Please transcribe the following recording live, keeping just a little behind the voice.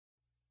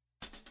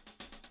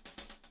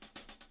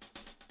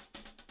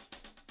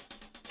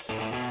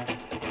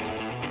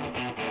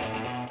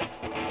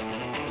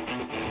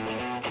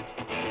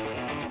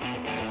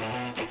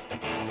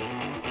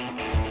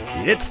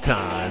It's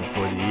time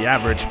for the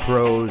Average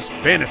Pros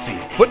Fantasy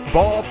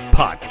Football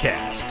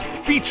Podcast,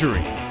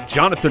 featuring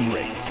Jonathan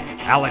Rates,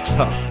 Alex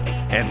Huff,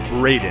 and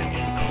Braden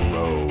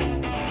Crow.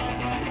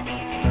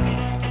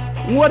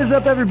 What is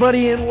up,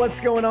 everybody, and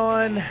what's going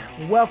on?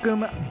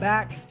 Welcome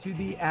back to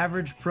the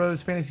Average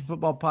Pros Fantasy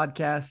Football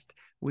Podcast.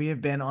 We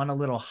have been on a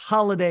little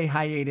holiday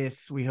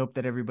hiatus. We hope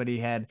that everybody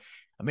had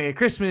a Merry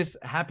Christmas,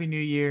 Happy New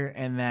Year,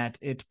 and that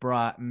it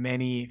brought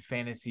many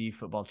fantasy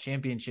football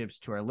championships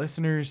to our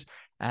listeners.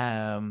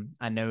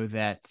 I know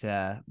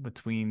that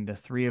between the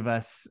three of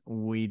us,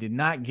 we did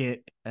not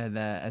get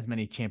as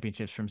many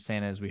championships from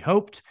Santa as we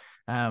hoped,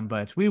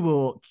 but we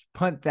will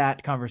punt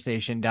that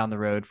conversation down the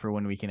road for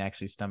when we can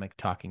actually stomach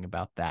talking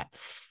about that.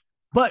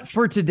 But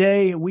for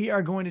today, we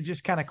are going to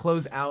just kind of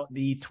close out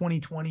the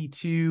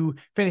 2022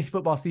 fantasy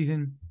football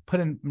season,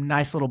 put a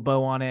nice little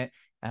bow on it.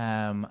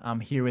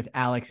 I'm here with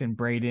Alex and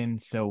Braden,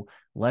 so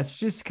let's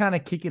just kind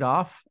of kick it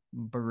off,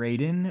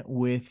 Braden,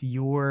 with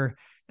your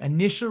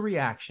initial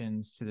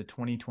reactions to the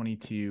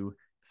 2022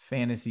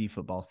 fantasy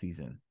football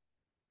season.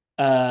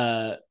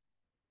 Travis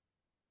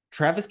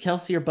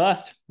Kelce or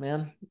bust,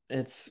 man.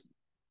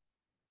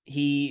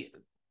 He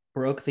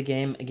broke the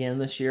game again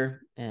this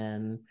year,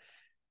 and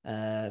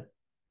I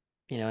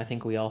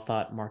think we all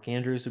thought Mark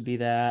Andrews would be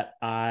that.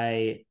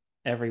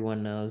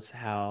 Everyone knows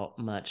how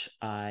much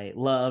I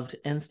loved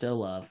and still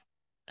love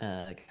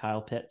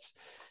Kyle Pitts.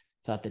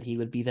 Thought that he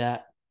would be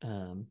that,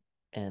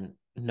 and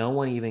no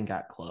one even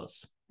got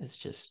close. It's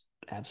just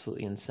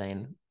absolutely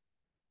insane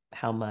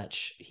how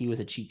much he was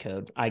a cheat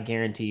code. I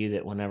guarantee you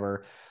that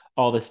whenever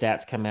all the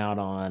stats come out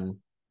on,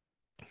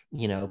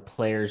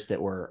 players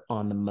that were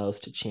on the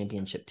most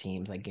championship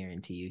teams, I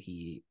guarantee you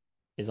he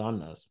is on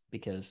those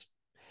because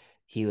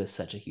he was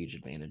such a huge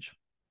advantage.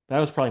 That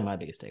was probably my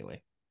biggest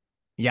takeaway.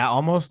 Yeah,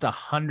 almost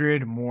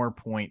 100 more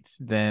points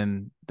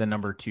than the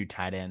number 2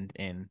 tight end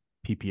in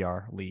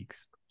PPR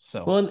leagues. So,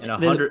 and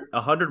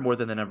 100 more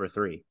than the number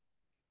 3.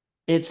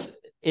 It's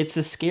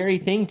a scary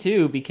thing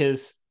too,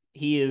 because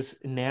he is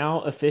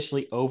now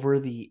officially over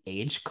the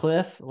age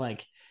cliff.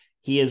 Like,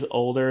 he is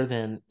older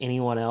than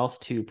anyone else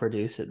to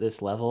produce at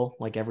this level.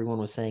 Like everyone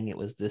was saying it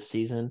was this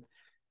season.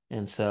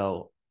 And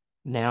so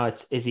now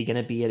is he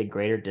going to be at a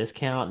greater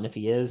discount? And if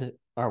he is,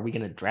 are we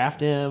going to draft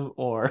him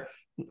or?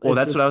 Well,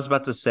 that's what I was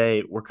about to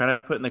say. We're kind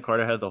of putting the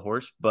cart ahead of the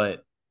horse,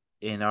 but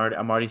I'm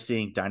already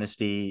seeing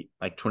Dynasty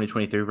like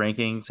 2023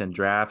 rankings and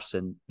drafts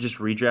and just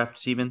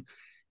redrafts even.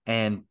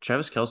 And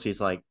Travis Kelce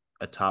is like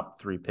a top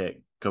 3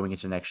 pick going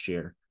into next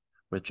year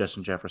with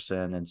Justin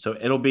Jefferson. And so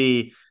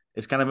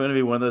it's kind of going to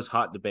be one of those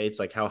hot debates,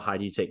 like how high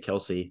do you take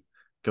Kelce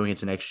going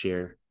into next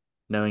year,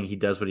 knowing he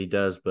does what he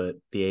does, but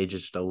the age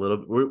is just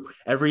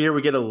every year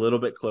we get a little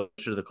bit closer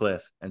to the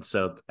cliff. And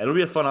so it'll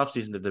be a fun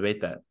offseason to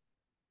debate that.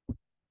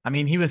 I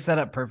mean, he was set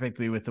up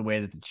perfectly with the way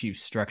that the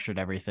Chiefs structured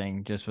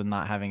everything, just with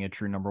not having a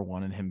true number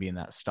 1 and him being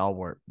that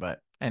stalwart.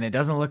 And it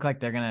doesn't look like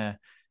they're going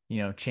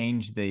to,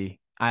 change the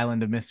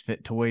Island of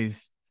Misfit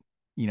Toys,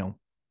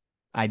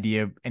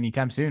 idea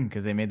anytime soon,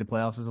 because they made the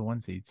playoffs as a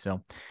 1 seed.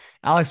 So,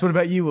 Alex, what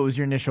about you? What was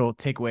your initial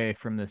takeaway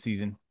from the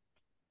season?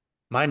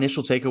 My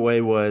initial takeaway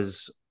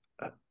was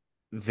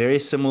very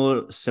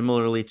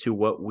similarly to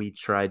what we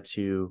tried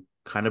to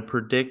kind of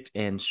predict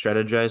and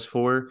strategize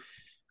for.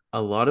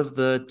 A lot of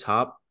the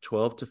top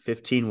 12 to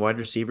 15 wide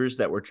receivers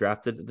that were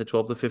drafted in the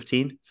 12 to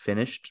 15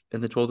 finished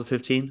in the 12 to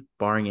 15,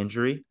 barring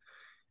injury.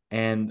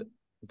 And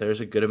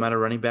there's a good amount of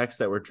running backs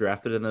that were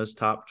drafted in those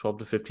top 12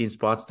 to 15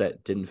 spots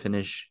that didn't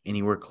finish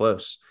anywhere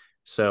close.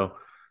 So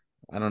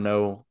I don't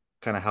know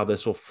kind of how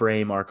this will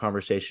frame our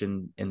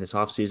conversation in this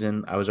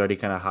offseason. I was already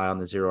kind of high on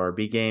the 0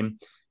 RB game,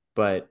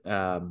 but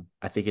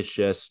I think it's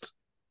just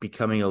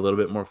becoming a little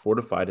bit more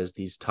fortified as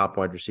these top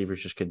wide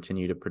receivers just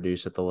continue to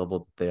produce at the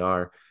level that they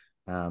are.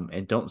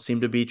 And don't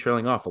seem to be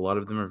trailing off. A lot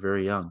of them are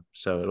very young.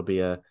 So it'll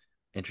be a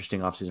interesting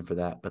offseason for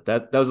that. But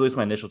that was at least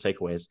my initial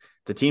takeaways.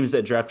 The teams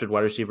that drafted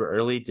wide receiver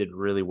early did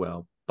really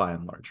well by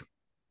and large.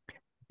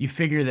 You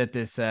figure that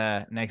this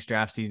next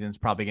draft season is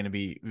probably going to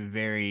be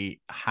very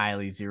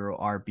highly 0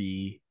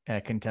 RB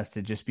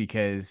contested, just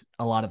because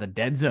a lot of the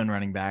dead zone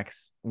running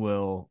backs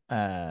will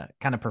kind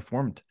of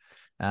performed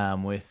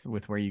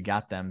with where you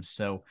got them.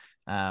 So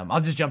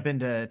I'll just jump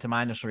into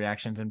my initial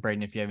reactions, and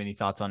Braden, if you have any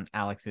thoughts on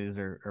Alex's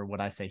or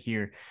what I say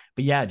here.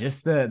 But yeah,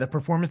 just the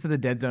performance of the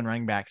dead zone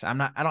running backs. I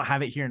don't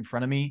have it here in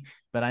front of me,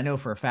 but I know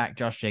for a fact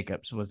Josh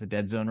Jacobs was a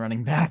dead zone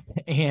running back,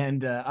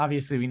 and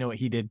obviously we know what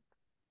he did.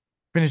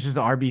 Finishes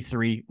the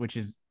RB3, which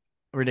is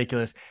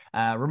ridiculous.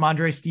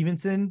 Ramondre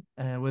Stevenson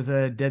was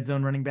a dead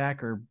zone running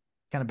back, or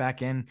kind of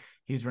back in.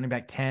 He was running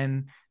back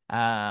 10.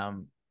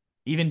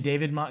 Even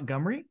David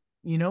Montgomery,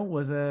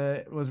 was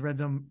red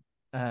zone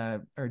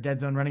or dead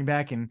zone running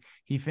back, and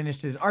he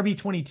finished his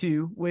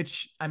RB22,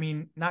 which, I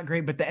mean, not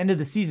great, but the end of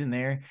the season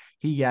there,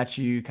 he got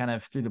you kind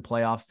of through the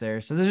playoffs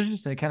there. So those are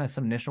just kind of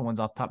some initial ones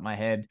off the top of my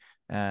head,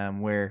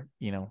 where,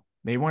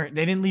 they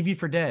didn't leave you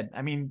for dead.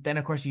 I mean, then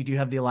of course you do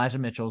have the Elijah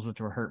Mitchells,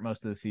 which were hurt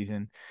most of the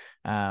season.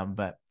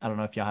 But I don't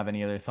know if y'all have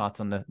any other thoughts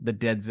on the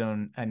dead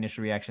zone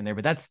initial reaction there,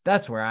 but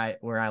that's where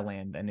I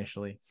land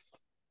initially.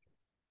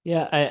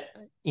 Yeah,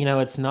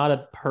 it's not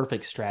a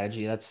perfect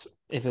strategy. That's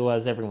if it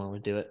was, everyone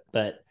would do it.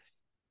 But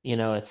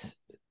it's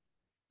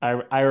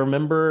I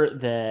remember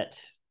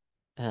that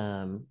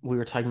we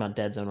were talking about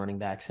dead zone running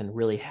backs and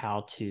really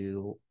how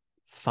to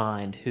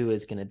find who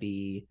is going to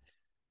be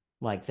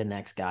like the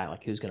next guy,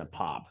 like who's going to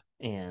pop.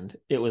 And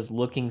it was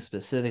looking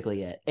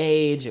specifically at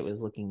age. It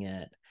was looking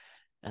at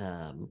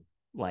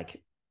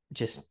like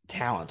just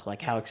talent,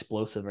 like how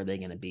explosive are they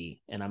going to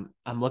be? And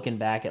I'm looking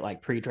back at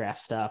like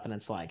pre-draft stuff, and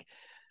it's like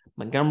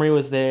Montgomery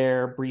was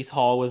there, Brees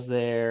Hall was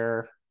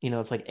there.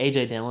 It's like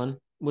AJ Dillon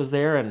was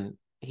there, and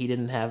he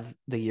didn't have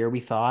the year we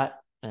thought.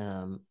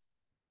 Elijah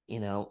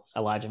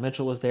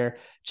Mitchell was there.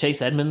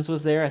 Chase Edmonds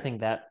was there. I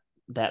think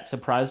that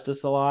surprised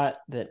us a lot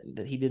that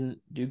he didn't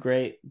do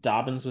great.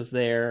 Dobbins was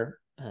there.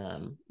 But I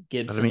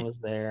Gibson mean, was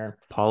there.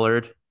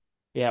 Pollard,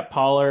 Yeah,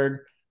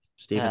 Pollard. Uh,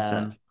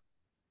 Stevenson.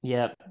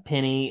 yeah,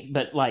 Penny.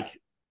 But like,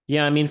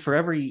 yeah, I mean, for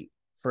every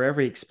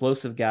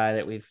explosive guy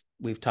that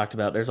we've talked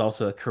about, there's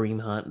also a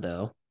Kareem Hunt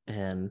though,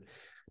 and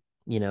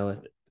you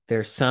know,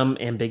 there's some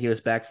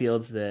ambiguous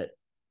backfields that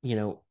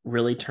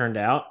really turned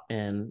out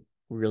and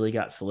really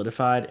got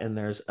solidified, and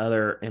there's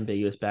other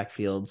ambiguous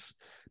backfields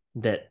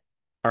that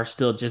are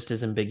still just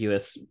as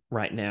ambiguous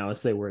right now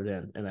as they were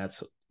then. And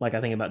that's like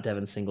I think about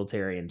Devin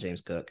Singletary and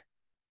James Cook,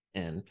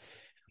 and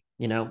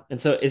and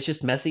so it's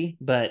just messy.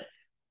 But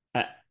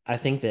I I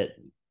think that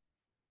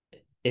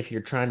if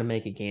you're trying to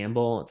make a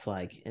gamble, it's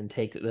like and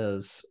take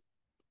those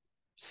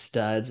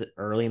studs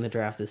early in the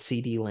draft, the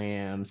CD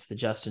Lambs, the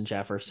Justin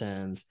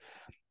Jeffersons,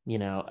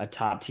 a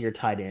top tier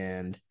tight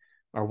end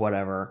or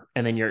whatever.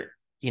 And then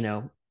you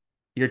know,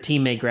 your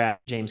team may grab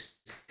James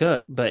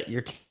Cook, but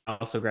your team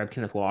also grab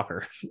Kenneth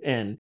Walker,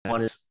 and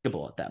one is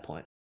able at that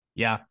point.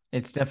 Yeah,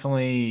 it's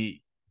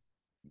definitely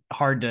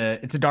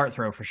it's a dart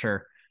throw for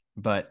sure,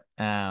 but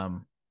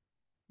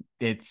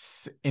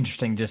it's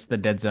interesting just the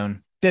dead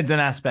zone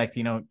aspect.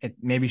 It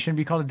maybe shouldn't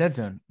be called a dead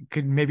zone. It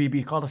could maybe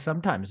be called a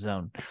sometimes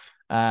zone.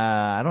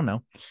 I don't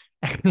know.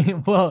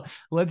 Well,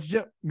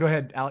 go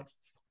ahead, Alex.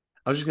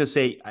 I was just gonna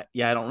say,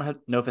 I don't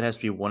know if it has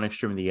to be one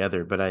extreme or the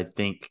other, but I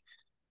think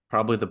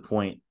probably the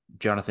point,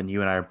 Jonathan,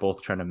 you and I are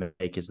both trying to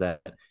make is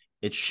that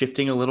it's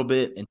shifting a little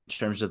bit in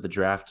terms of the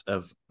draft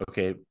of,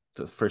 okay,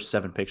 the first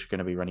 7 picks are going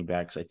to be running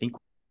backs. I think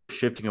we're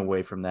shifting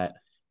away from that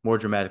more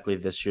dramatically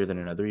this year than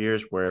in other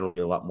years, where it'll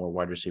be a lot more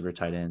wide receiver,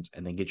 tight ends,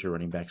 and then get your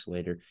running backs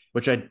later,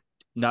 which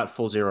not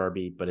full zero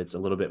RB, but it's a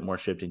little bit more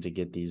shifting to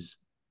get these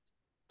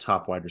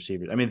top wide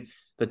receivers. I mean,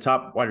 the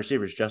top wide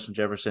receivers: Justin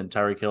Jefferson,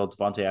 Tyreek Hill,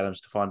 Devontae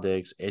Adams, Stephon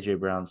Diggs, AJ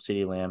Brown,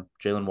 CeeDee Lamb,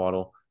 Jalen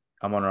Waddle,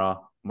 Amon-Ra,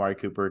 Amari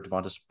Cooper,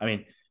 Devonta. I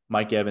mean,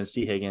 Mike Evans,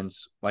 T.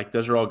 Higgins. Like,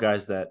 those are all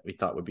guys that we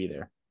thought would be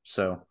there.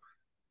 So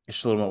it's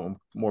just a little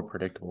more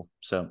predictable.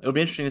 So it'll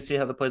be interesting to see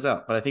how that plays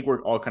out. But I think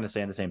we're all kind of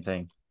saying the same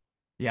thing.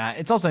 Yeah,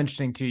 it's also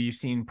interesting too. You've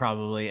seen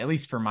probably, at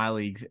least for my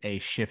leagues, a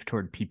shift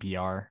toward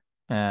PPR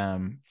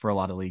for a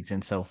lot of leagues.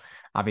 And so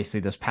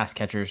obviously those pass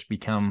catchers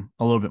become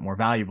a little bit more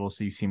valuable.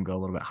 So you see them go a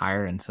little bit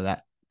higher. And so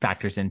that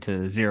factors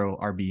into zero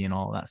RB and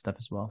all that stuff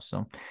as well.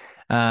 So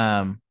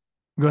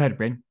go ahead,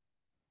 Braden.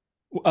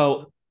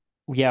 Oh,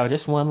 yeah,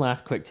 just one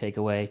last quick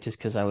takeaway, just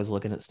because I was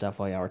looking at stuff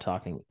while y'all were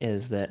talking,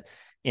 is that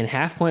in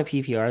half point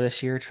PPR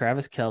this year,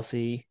 Travis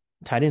Kelce,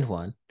 tight end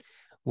 1,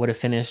 would have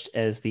finished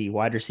as the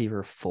wide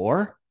receiver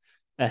 4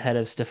 ahead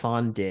of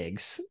Stephon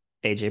Diggs,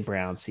 AJ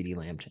Brown, CeeDee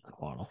Lamb, Jalen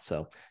Waddle.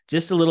 So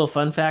just a little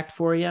fun fact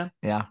for you.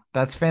 Yeah,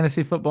 that's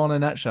fantasy football in a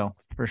nutshell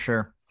for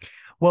sure.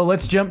 Well,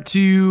 let's jump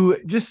to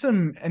just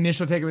some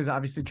initial takeaways.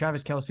 Obviously,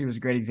 Travis Kelce was a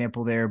great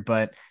example there,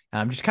 but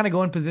just kind of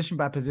going position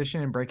by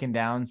position and breaking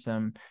down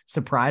some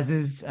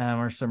surprises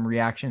or some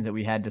reactions that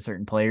we had to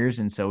certain players.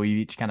 And so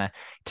we each kind of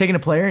taken a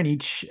player in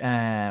each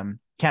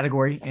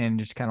category and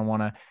just kind of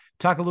want to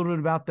talk a little bit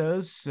about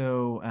those.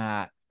 So,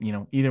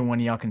 either one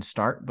of y'all can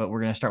start, but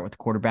we're going to start with the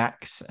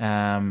quarterbacks.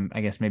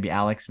 I guess maybe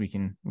Alex, we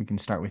can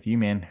start with you,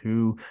 man.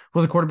 Who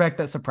was a quarterback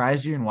that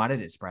surprised you and why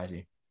did it surprise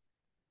you?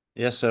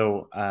 Yeah,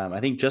 so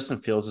I think Justin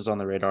Fields is on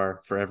the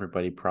radar for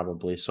everybody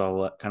probably.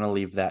 So I'll kind of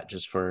leave that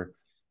just for,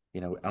 I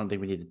don't think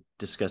we need to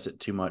discuss it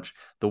too much.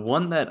 The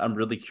one that I'm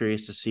really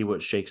curious to see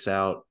what shakes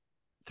out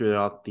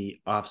throughout the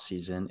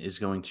offseason is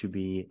going to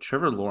be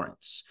Trevor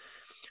Lawrence.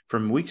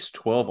 From weeks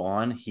 12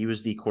 on, he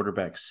was the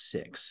quarterback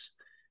 6,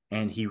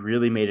 and he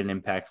really made an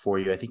impact for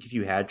you. I think if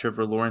you had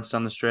Trevor Lawrence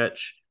down the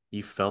stretch,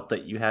 you felt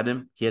that you had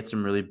him. He had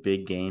some really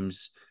big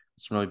games,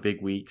 some really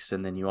big weeks,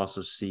 and then you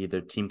also see their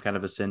team kind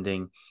of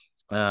ascending.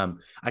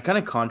 I kind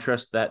of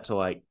contrast that to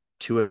like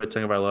Tua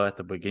Tagovailoa at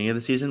the beginning of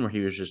the season, where he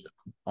was just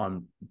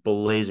on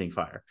blazing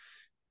fire,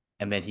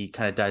 and then he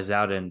kind of dies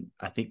out. And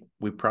I think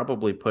we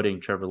probably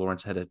putting Trevor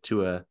Lawrence ahead of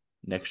Tua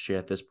next year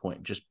at this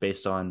point, just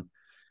based on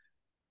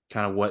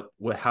kind of what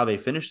how they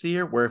finished the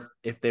year. Where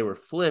if they were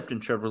flipped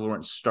and Trevor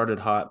Lawrence started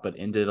hot but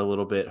ended a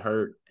little bit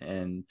hurt,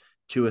 and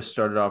Tua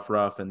started off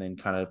rough and then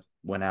kind of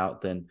went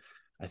out, then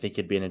I think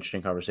it'd be an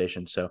interesting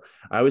conversation. So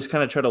I always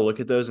kind of try to look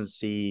at those and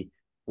see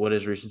what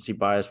is recency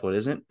bias, what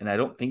isn't. And I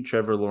don't think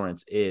Trevor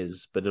Lawrence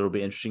is, but it'll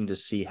be interesting to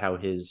see how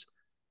his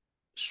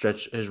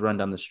run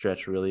down the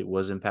stretch really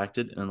was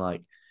impacted. And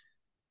like,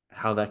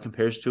 how that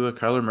compares to a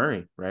Kyler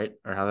Murray, right?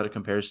 Or how that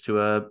compares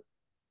to a,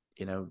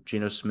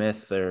 Geno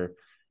Smith or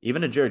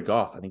even a Jared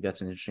Goff. I think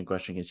that's an interesting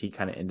question because he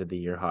kind of ended the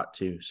year hot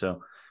too.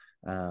 So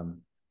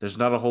there's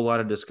not a whole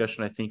lot of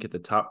discussion, I think, at the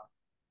top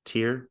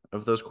tier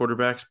of those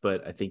quarterbacks,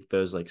 but I think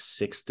those like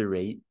 6 through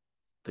 8,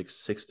 like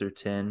 6 through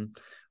 10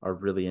 are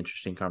really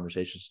interesting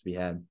conversations to be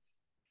had.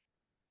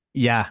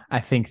 Yeah, I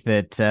think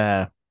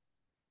that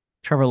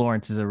Trevor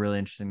Lawrence is a really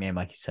interesting name.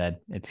 Like you said,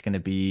 it's going to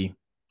be,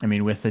 I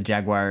mean, with the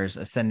Jaguars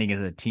ascending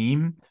as a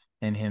team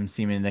and him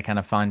seeming to kind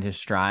of find his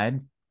stride,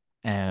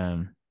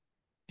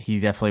 he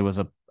definitely was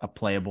a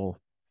playable,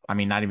 I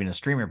mean, not even a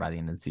streamer by the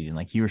end of the season.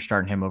 Like you were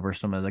starting him over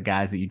some of the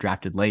guys that you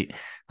drafted late,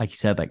 like you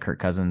said, like Kirk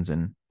Cousins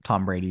and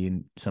Tom Brady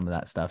and some of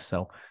that stuff.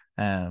 So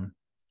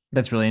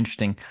that's really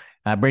interesting.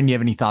 Brandon, do you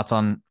have any thoughts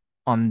on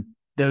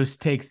those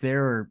takes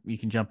there, or you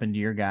can jump into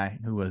your guy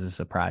who was a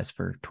surprise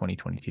for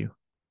 2022?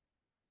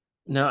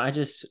 No, I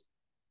just,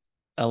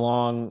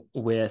 along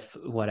with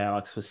what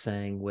Alex was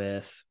saying,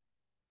 with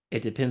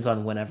it depends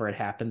on whenever it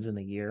happens in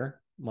the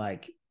year.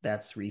 Like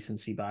that's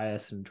recency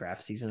bias and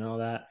draft season and all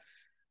that.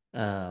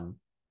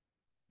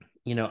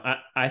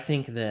 I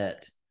think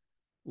that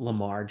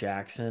Lamar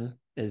Jackson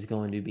is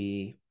going to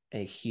be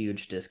a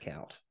huge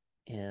discount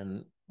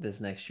in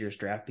this next year's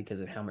draft because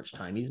of how much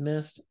time he's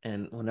missed.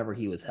 And whenever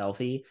he was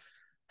healthy,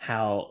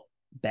 how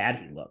bad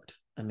he looked.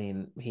 I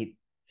mean, he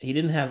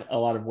didn't have a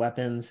lot of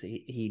weapons.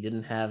 He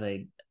didn't have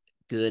a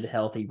good,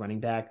 healthy running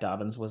back.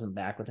 Dobbins wasn't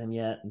back with him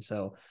yet. And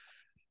so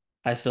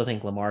I still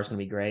think Lamar's going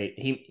to be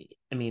great.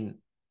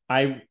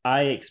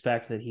 I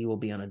expect that he will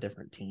be on a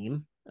different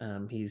team.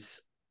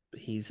 He's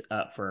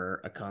up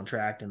for a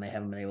contract and they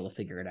haven't been able to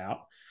figure it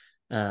out.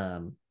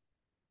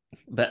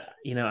 But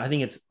I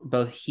think it's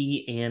both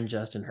he and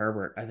Justin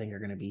Herbert, I think, are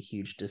going to be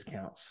huge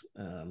discounts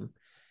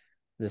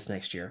this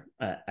next year.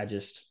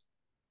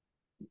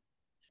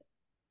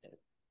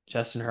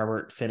 Justin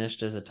Herbert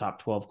finished as a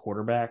top 12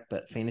 quarterback,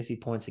 but fantasy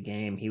points a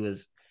game,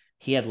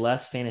 he had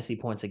less fantasy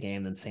points a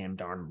game than Sam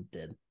Darnold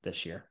did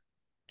this year.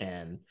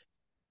 And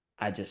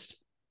I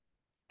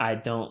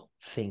don't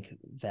think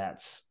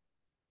that's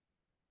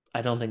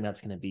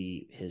going to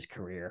be his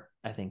career.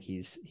 I think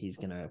he's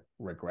going to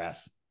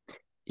regress.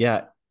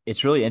 Yeah,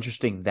 it's really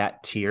interesting,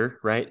 that tier,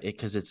 right?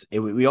 Because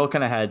we all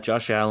kind of had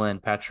Josh Allen,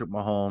 Patrick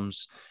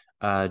Mahomes,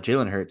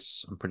 Jalen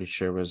Hurts. I'm pretty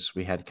sure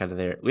we had kind of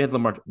there. We had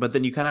Lamar, but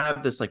then you kind of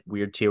have this like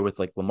weird tier with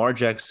like Lamar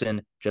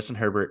Jackson, Justin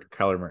Herbert,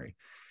 Kyler Murray.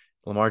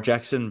 Lamar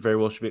Jackson very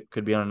well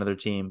could be on another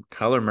team.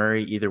 Kyler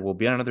Murray either will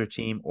be on another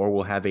team or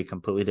will have a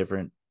completely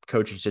different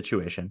coaching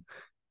situation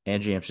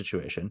and GM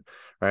situation,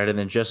 right? And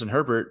then Justin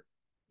Herbert,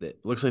 it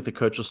looks like the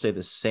coach will stay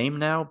the same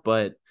now,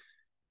 but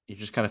you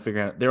just kind of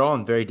figure out they're all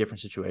in very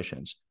different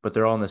situations, but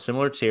they're all in a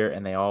similar tier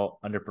and they all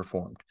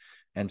underperformed.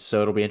 And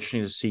so it'll be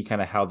interesting to see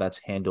kind of how that's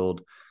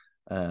handled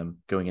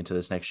going into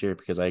this next year,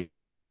 because there's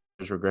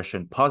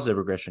positive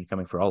regression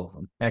coming for all of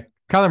them. Yeah,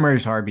 Kyler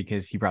Murray's hard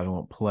because he probably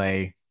won't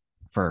play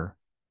for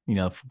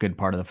a good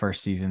part of the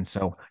first season.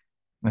 So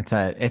it's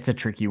a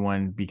tricky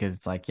one because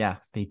it's like, yeah,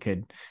 they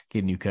could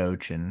get a new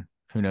coach and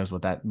who knows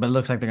what that, but it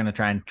looks like they're going to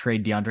try and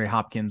trade DeAndre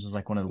Hopkins was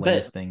like one of the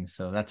latest things.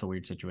 So that's a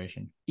weird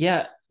situation.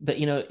 Yeah. But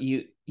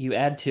you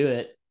add to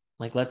it,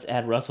 like, let's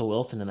add Russell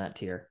Wilson in that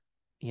tier,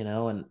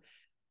 and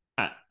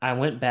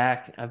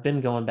I've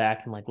been going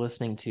back and like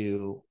listening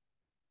to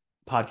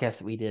podcasts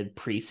that we did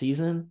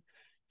preseason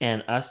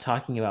and us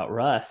talking about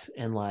Russ,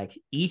 and like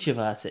each of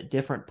us at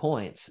different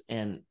points,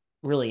 and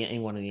really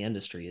anyone in the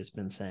industry has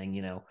been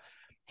saying,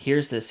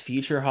 here's this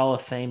future Hall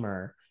of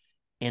Famer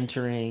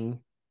entering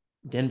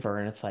Denver.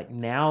 And it's like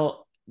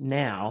now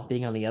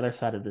being on the other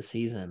side of the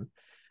season,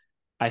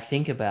 I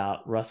think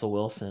about Russell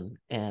Wilson,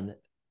 and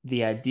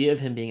the idea of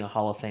him being a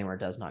Hall of Famer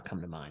does not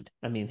come to mind.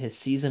 I mean, his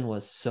season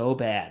was so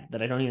bad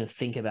that I don't even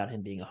think about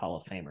him being a Hall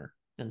of Famer.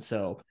 And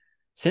so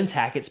since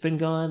Hackett's been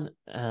gone,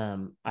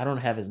 I don't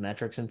have his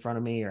metrics in front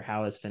of me or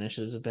how his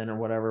finishes have been or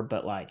whatever,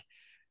 but like,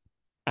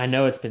 I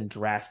know it's been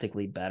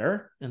drastically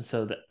better. And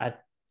so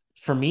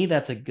for me,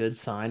 that's a good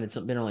sign. It's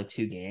been only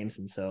 2 games.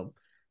 And so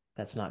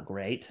that's not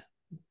great.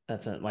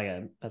 That's not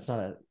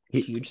a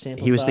huge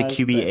sample size. He was the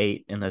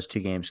QB8 in those 2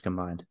 games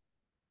combined.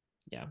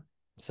 Yeah.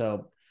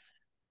 So,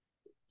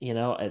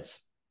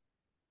 it's,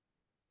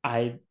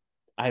 I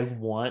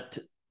want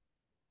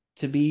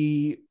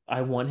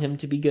him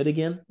to be good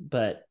again,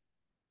 but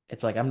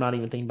it's like, I'm not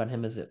even thinking about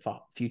him as a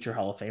future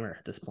Hall of Famer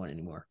at this point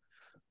anymore.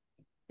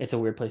 It's a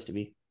weird place to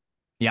be.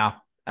 Yeah.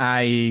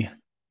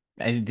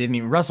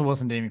 Russell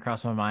Wilson didn't even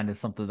cross my mind as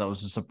something that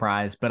was a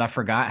surprise, but I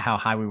forgot how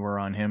high we were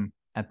on him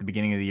at the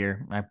beginning of the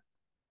year. I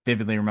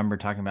vividly remember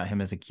talking about him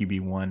as a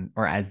QB1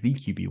 or as the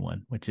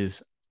QB1, which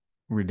is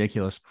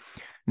ridiculous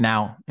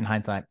now in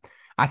hindsight.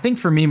 I think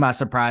for me, my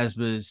surprise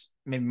was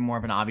maybe more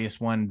of an obvious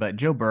one, but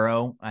Joe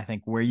Burrow, I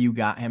think where you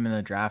got him in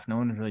the draft, no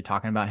one was really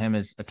talking about him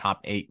as a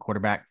top 8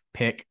 quarterback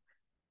pick.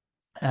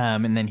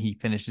 And then he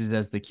finishes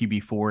as the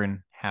QB4 and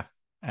half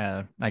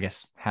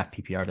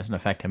PPR doesn't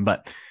affect him,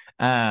 but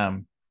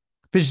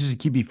finishes a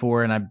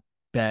QB4. And I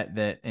bet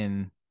that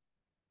in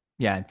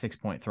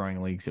 6-point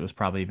throwing leagues, it was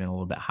probably even a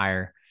little bit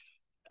higher.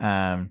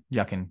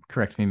 Y'all can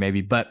correct me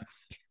maybe, but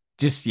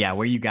just, yeah,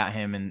 where you got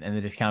him and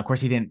the discount. Of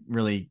course, he didn't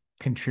really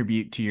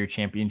contribute to your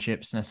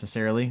championships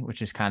necessarily,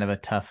 which is kind of a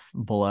tough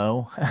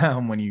blow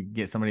when you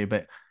get somebody,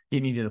 but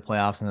getting you to the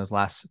playoffs in those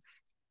last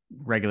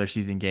regular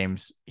season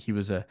games, he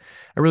was a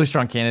really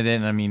strong candidate.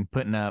 And I mean,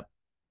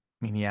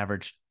 he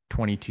averaged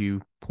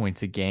 22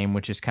 points a game,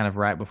 which is kind of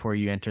right before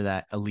you enter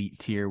that elite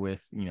tier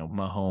with,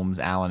 Mahomes,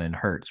 Allen, and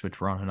Hurts,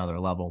 which were on another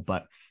level.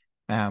 But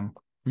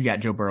you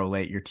got Joe Burrow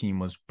late. Your team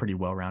was pretty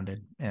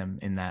well-rounded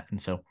in that.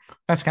 And so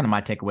that's kind of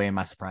my takeaway and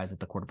my surprise at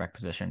the quarterback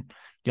position. Do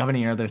you have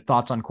any other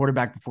thoughts on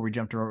quarterback before we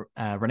jump to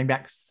running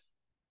backs?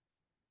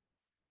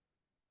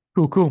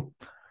 Cool.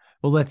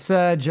 Well, let's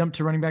jump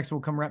to running backs.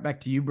 We'll come right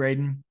back to you,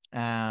 Braden.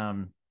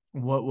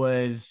 What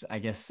was, I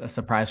guess, a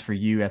surprise for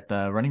you at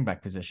the running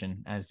back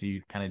position as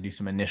you kind of do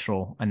some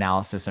initial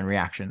analysis and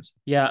reactions?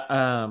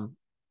 Yeah.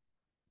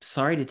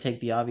 Sorry to take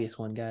the obvious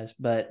one, guys,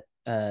 but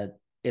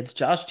it's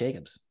Josh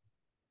Jacobs.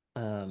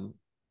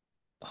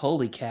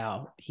 Holy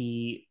cow.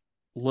 He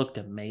looked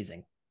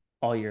amazing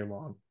all year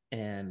long.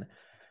 And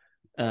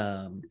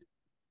I'm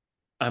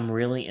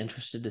really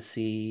interested to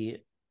see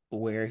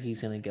where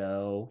he's going to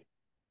go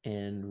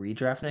in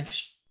redraft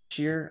next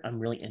year. I'm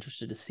really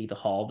interested to see the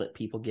haul that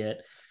people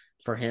get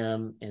for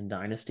him in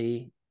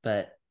Dynasty.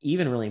 But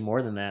even really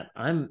more than that,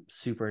 I'm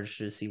super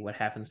interested to see what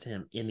happens to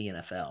him in the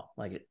NFL.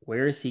 Like,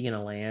 where is he going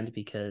to land?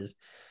 Because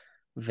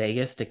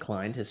Vegas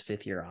declined his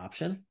 5th-year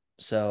option.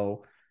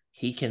 So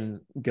he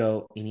can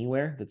go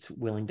anywhere that's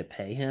willing to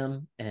pay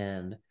him.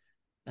 And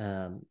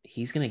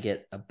he's going to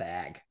get a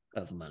bag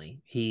of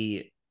money.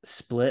 He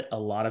split a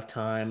lot of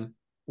time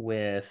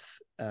with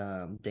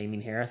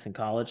Damien Harris in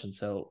college. And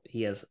so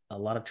he has a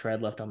lot of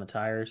tread left on the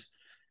tires.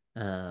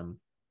 And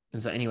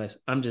so anyways,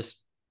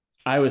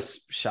 I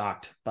was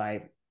shocked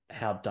by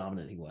how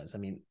dominant he was. I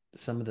mean,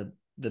 some of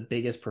the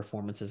biggest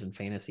performances in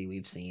fantasy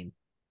we've seen.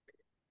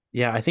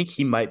 Yeah, I think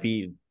he might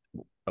be,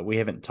 we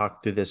haven't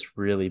talked through this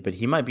really, but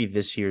he might be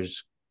this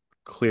year's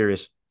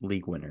clearest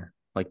league winner,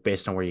 like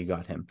based on where you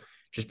got him.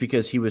 Just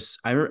because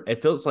it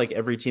feels like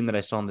every team that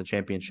I saw in the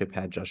championship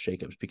had Josh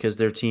Jacobs because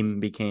their team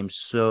became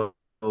so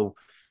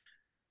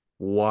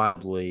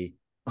wildly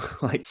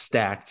like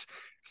stacked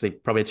because they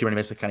probably had 2 running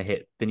backs that kind of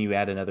hit. Then you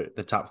add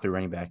the top 3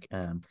 running back.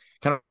 Kind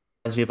of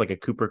reminds me of like a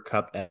Cooper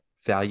Kupp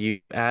value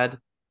add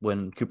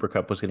when Cooper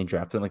Kupp was getting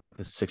drafted in like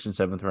the 6th and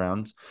 7th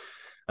rounds.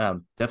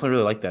 Definitely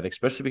really like that,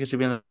 especially because he'd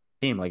be on a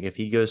team. Like if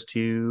he goes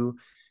to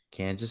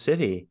Kansas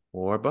City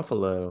or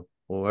Buffalo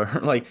or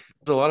like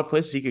there's a lot of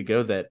places he could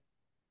go that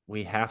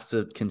we have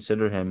to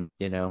consider him,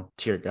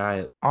 tier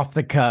guy. Off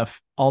the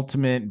cuff,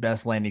 ultimate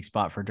best landing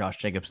spot for Josh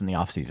Jacobs in the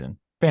offseason,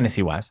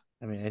 fantasy-wise.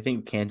 I mean, I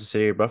think Kansas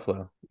City or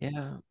Buffalo.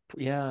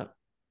 Yeah,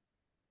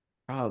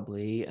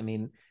 probably. I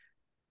mean,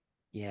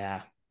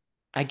 yeah,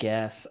 I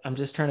guess. I'm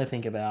just trying to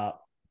think about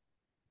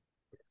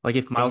like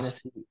if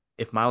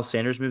Miles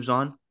Sanders moves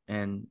on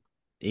and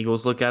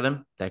Eagles look at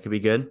him, that could be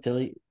good.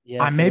 Philly,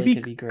 I may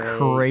be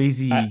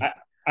crazy.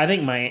 I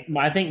think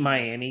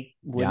Miami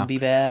wouldn't be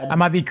bad. I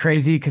might be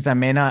crazy because I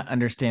may not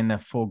understand the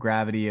full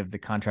gravity of the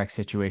contract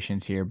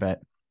situations here, but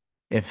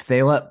if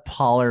they let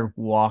Pollard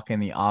walk in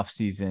the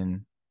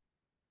offseason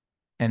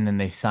and then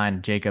they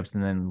sign Jacobs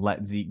and then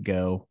let Zeke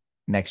go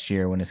next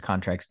year when his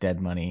contract's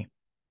dead money,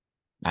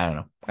 I don't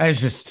know.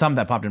 It's just something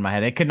that popped in my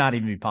head. It could not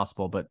even be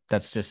possible, but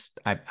that's just,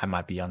 I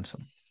might be on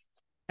some.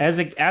 As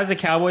a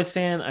Cowboys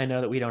fan, I know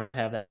that we don't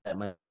have that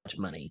much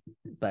money,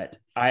 but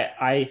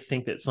I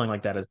think that something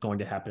like that is going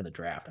to happen in the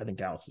draft. I think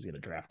Dallas is going to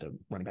draft a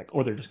running back,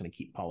 or they're just going to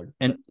keep Pollard.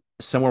 And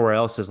somewhere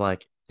else is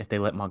like, if they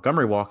let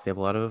Montgomery walk, they have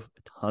a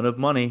ton of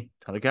money,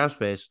 ton of cap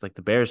space. Like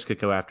the Bears could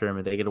go after him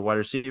and they get a wide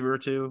receiver or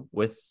 2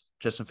 with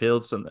Justin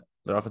Fields and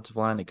their offensive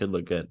line. It could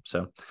look good.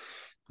 So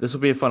this will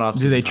be a fun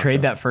offseason. Do they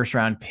trade that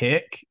 1st-round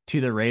pick to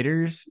the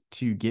Raiders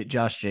to get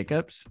Josh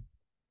Jacobs?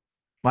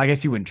 Well, I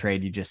guess you wouldn't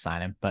trade; you just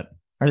sign him. But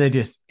are they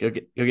just go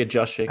get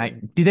Josh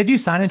Jacobs? Do they do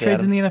sign and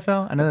trades in the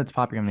NFL? I know that's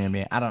popular in the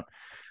NBA. I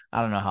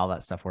don't know how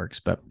that stuff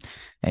works, but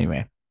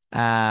anyway,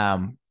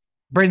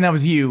 Braden, that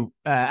was you.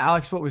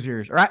 Alex, what was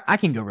yours? Or I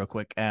can go real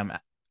quick.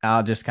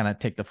 I'll just kind of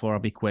take the floor. I'll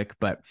be quick,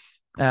 but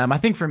I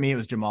think for me it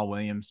was Jamal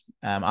Williams.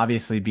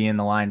 Obviously being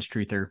the Lions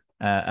truther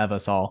of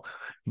us all,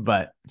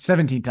 but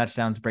 17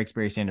 touchdowns breaks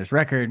Barry Sanders'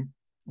 record.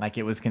 Like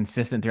it was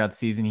consistent throughout the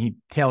season. He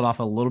tailed off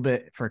a little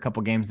bit for a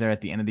couple games there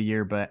at the end of the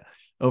year, but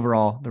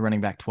overall the running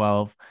back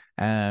 12,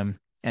 and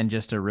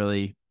just a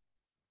really,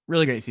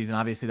 really great season.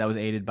 Obviously that was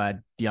aided by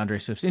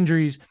DeAndre Swift's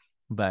injuries,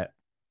 but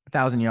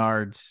 1,000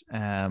 yards,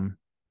 and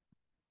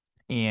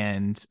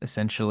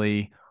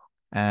essentially,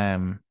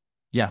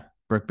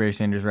 broke Barry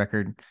Sanders'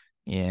 record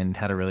and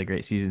had a really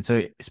great season.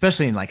 So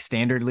especially in like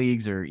standard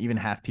leagues or even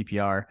half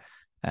PPR,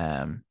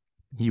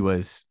 he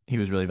was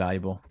really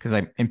valuable because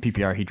in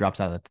PPR he drops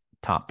out of the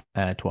top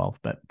 12,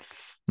 but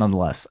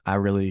nonetheless, I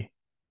really,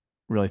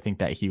 really think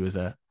that he was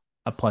a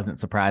pleasant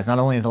surprise, not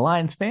only as a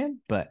Lions fan,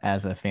 but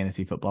as a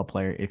fantasy football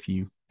player, if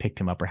you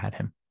picked him up or had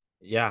him.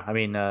 Yeah. I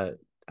mean,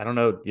 I don't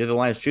know. You're the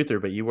Lions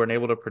truther, but you weren't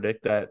able to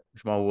predict that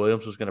Jamal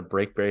Williams was going to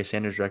break Barry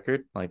Sanders'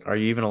 record. Like, are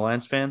you even a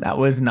Lions fan? That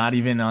was not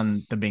even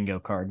on the bingo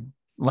card.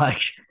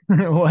 Like,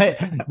 what?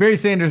 Barry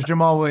Sanders,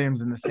 Jamal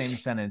Williams in the same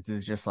sentence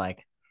is just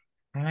like,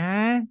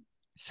 eh?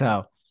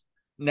 So,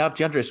 Now, if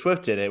DeAndre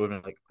Swift did it, would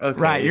have been like, okay,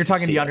 at right. You're least we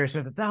talking see it. DeAndre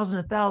Swift, 1,000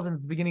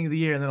 at the beginning of the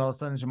year. And then all of a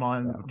sudden,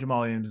 Jamal Yeah.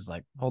 Williams is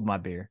like, hold my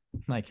beer.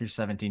 Like, here's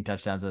 17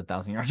 touchdowns at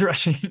 1,000 yards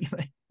rushing.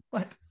 Like,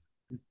 what?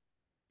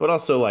 But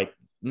also, like,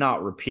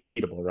 not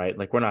repeatable, right?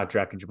 Like, we're not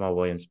drafting Jamal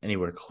Williams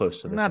anywhere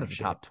close to this. Not as a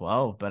top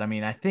 12, but I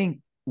mean, I think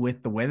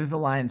with the way that the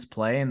Lions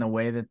play and the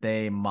way that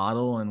they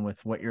model and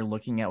with what you're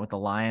looking at with the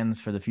Lions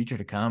for the future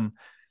to come,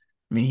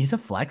 I mean, he's a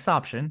flex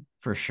option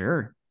for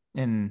sure.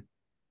 And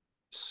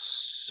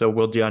So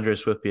will DeAndre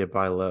Swift be a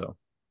buy low?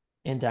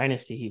 In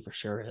Dynasty, he for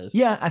sure is.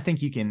 yeah, I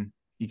think you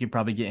could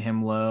probably get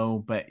him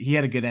low, but he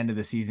had a good end of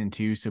the season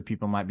too. So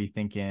people might be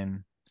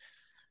thinking,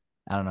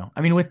 I don't know. I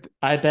mean,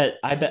 I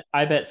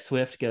bet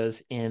Swift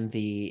goes in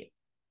the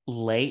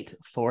late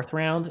 4th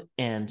round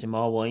and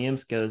Jamal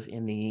Williams goes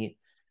in the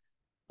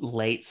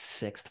late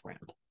 6th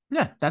round.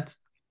 yeah,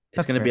 that's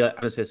It's going to fair. be like,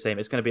 I was the same.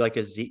 It's going to be like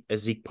a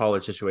Zeke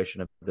Pollard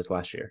situation of this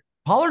last year.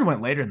 Pollard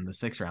went later than the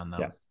 6th round though.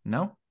 Yeah.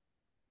 No,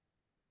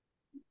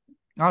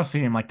 I was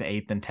seeing him like the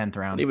 8th and 10th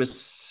round. He was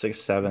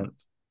 6th, 7th.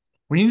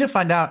 We need to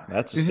find out.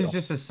 That's This is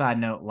just a side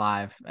note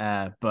live,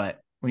 but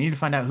we need to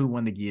find out who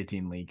won the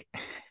guillotine league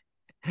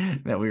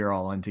that we were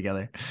all in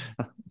together.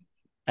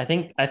 I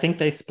think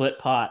they split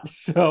pot,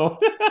 so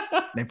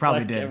They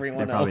probably like did. everyone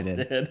They probably else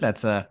did.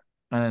 That's an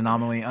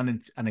anomaly,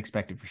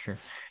 unexpected for sure.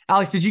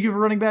 Alex, did you give a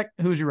running back?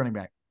 Who's your running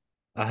back?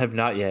 I have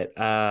not yet.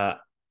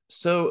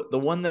 So the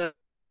one that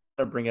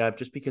I bring up,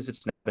 just because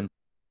it's been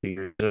 2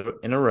 years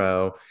in a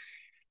row,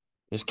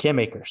 is Cam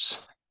Akers.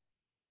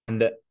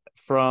 And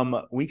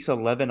from weeks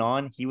 11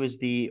 on, he was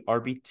the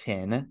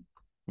RB10.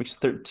 Weeks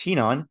 13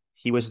 on,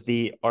 he was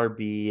the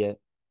RB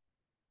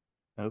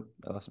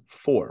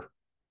 4.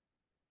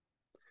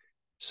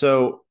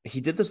 So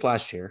he did this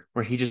last year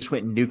where he just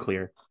went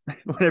nuclear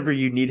whenever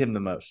you need him the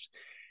most.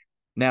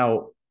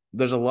 Now,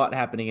 there's a lot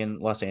happening in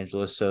Los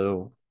Angeles,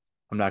 so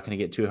I'm not going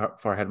to get too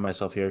far ahead of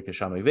myself here because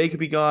Sean McVay could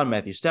be gone,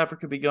 Matthew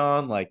Stafford could be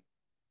gone, like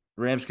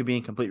Rams could be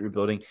in complete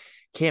rebuilding.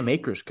 Cam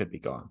Akers could be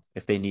gone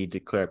if they need to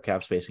clear up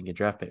cap space and get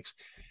draft picks.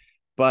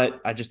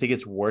 But I just think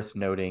it's worth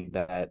noting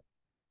that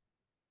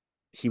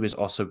he was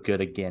also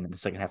good again in the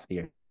second half of the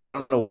year. I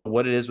don't know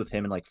what it is with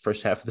him in like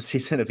first half of the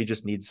season, if he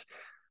just needs,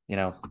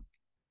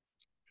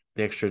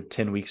 the extra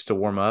 10 weeks to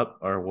warm up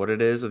or what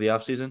it is of the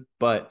offseason.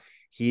 But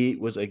he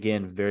was,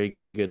 again, very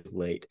good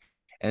late.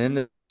 And then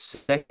the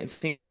second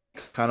thing I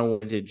kind of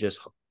wanted to just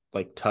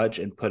like touch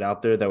and put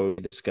out there that we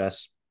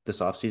discuss this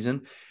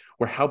offseason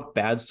were how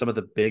bad some of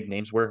the big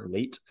names were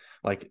late.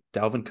 Like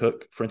Dalvin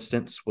Cook, for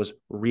instance, was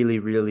really,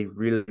 really,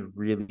 really,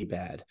 really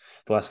bad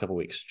the last couple of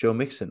weeks. Joe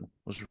Mixon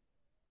was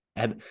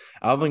bad.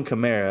 Alvin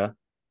Kamara,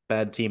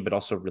 bad team, but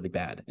also really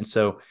bad. And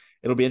so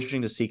it'll be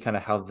interesting to see kind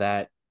of how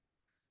that,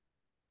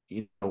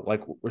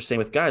 like we're saying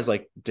with guys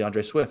like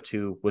DeAndre Swift,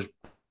 who was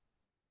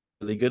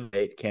really good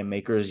late. Cam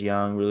Akers,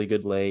 young, really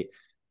good late.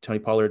 Tony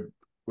Pollard,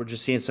 we're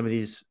just seeing some of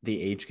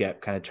the age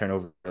gap kind of turn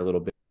over a little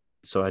bit.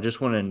 So I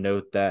just want to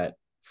note that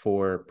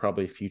for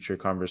probably future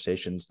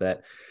conversations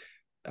that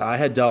I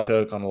had Dalvin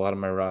Cook on a lot of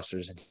my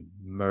rosters and he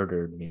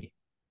murdered me.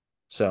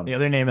 So The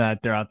other name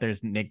that they're out there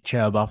is Nick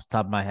Chubb off the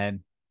top of my head.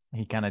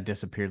 He kind of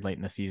disappeared late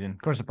in the season.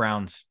 Of course, the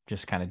Browns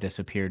just kind of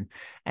disappeared.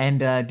 And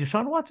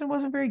Deshaun Watson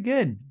wasn't very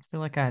good. I feel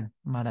like I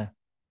might have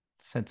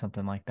said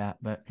something like that,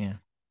 but yeah,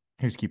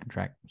 here's keeping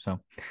track. So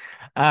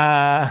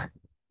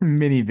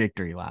mini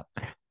victory lap.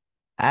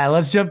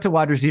 Let's jump to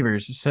wide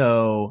receivers.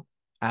 So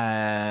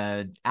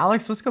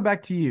Alex, let's go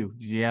back to you.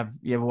 Do you have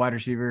a wide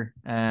receiver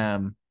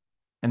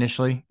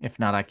initially? If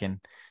not, I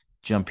can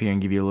jump here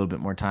and give you a little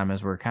bit more time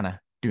as we're kind of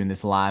doing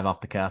this live off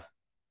the cuff.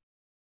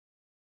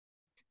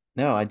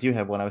 No, I do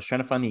have one. I was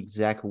trying to find the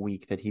exact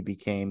week that he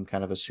became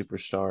kind of a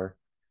superstar.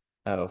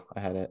 Oh,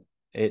 I had it.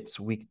 It's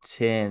week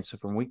 10. So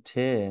from week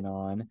 10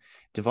 on,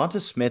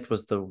 Devonta Smith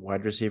was the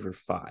wide receiver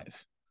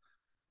 5.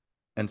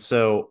 And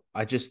so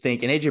I just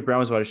think, and AJ Brown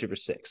was wide receiver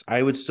 6.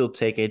 I would still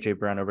take AJ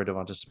Brown over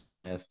Devonta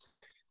Smith.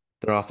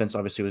 Their offense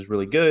obviously was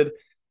really good,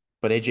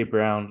 but AJ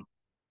Brown,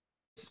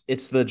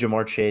 it's the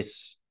Jamar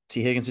Chase,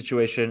 T. Higgins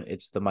situation.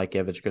 It's the Mike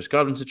Evans, Chris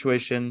Godwin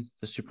situation.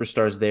 The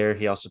superstar's there.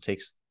 He also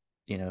takes,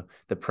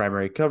 the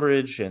primary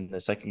coverage and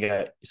the second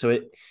guy. So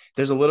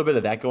there's a little bit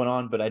of that going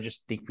on, but I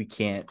just think we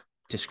can't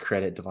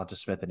discredit Devonta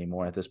Smith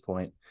anymore at this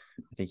point.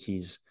 I think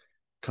he's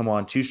come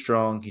on too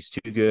strong. He's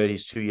too good.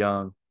 He's too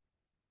young.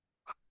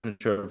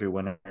 Trophy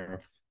winner.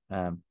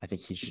 I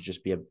think he should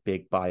just be a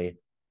big buy.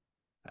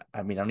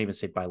 I mean, I don't even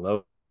say buy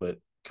low, but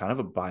kind of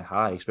a buy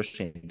high,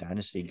 especially in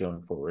Dynasty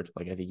going forward.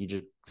 Like I think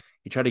you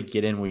try to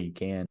get in where you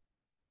can.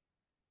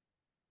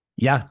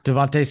 Yeah,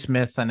 Devontae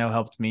Smith, I know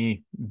helped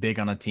me big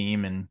on a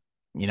team, and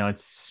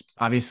it's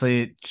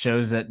obviously it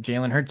shows that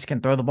Jalen Hurts can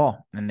throw the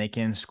ball and they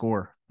can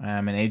score.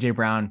 And AJ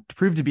Brown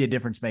proved to be a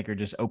difference maker,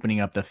 just opening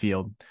up the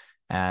field.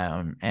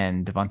 And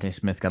Devontae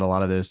Smith got a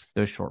lot of those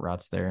short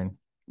routes there, and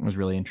was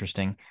really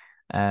interesting.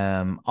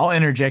 I'll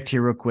interject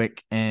here real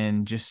quick,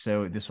 and just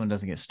so this one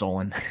doesn't get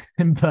stolen,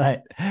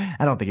 but I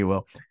don't think it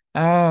will.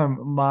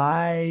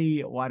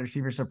 My wide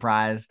receiver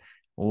surprise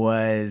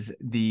was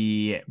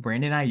the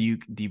Brandon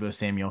Ayuk Deebo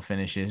Samuel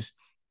finishes.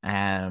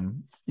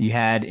 You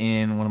had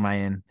in what am I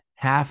in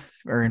half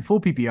or in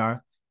full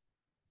PPR?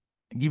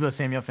 Deebo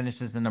Samuel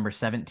finishes the number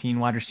 17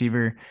 wide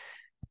receiver.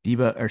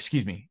 Brandon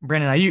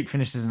Ayuk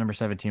finishes the number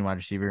 17 wide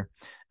receiver.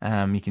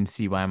 You can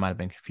see why I might have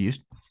been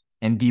confused.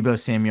 And Deebo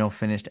Samuel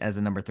finished as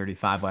a number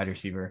 35 wide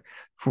receiver.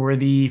 For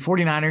the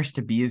 49ers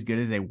to be as good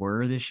as they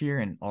were this year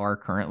and are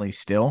currently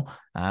still,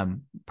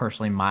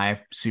 personally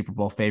my Super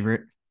Bowl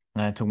favorite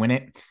to win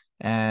it.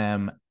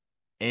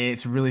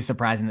 It's really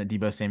surprising that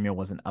Deebo Samuel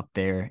wasn't up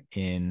there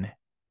in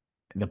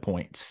the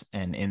points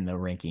and in the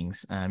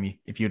rankings.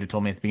 If you would have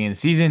told me at the beginning of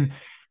the season,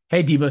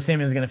 hey, Deebo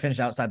Samuel is going to finish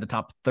outside the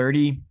top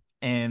 30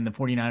 and the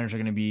 49ers are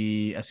going to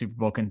be a Super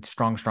Bowl,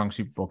 strong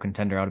Super Bowl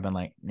contender, I would have been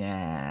like,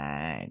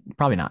 nah,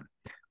 probably not.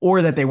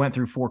 Or that they went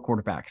through three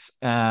quarterbacks.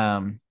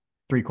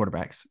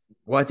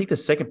 Well, I think the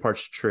second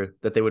part's true,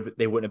 that they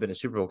wouldn't have been a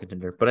Super Bowl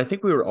contender. But I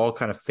think we were all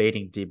kind of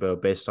fading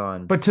Deebo based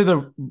on. But to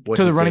the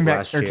running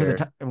back or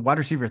to the wide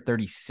receiver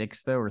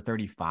 36 though, or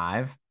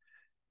 35,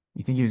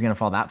 you think he was going to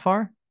fall that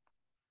far?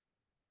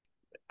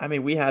 I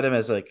mean, we had him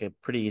as like a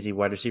pretty easy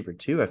wide receiver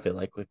too. I feel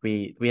like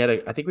we had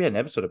I think we had an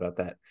episode about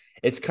that.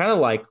 It's kind of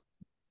like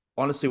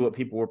honestly what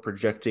people were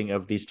projecting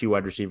of these two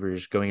wide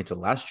receivers going into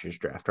last year's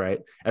draft, right?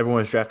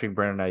 Everyone was drafting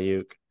Brandon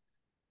Ayuk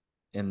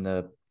in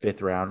the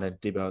 5th round and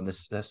Deebo in the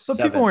 7th.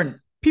 But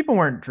people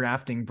weren't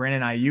drafting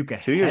Brandon Ayuk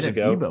ahead 2 years of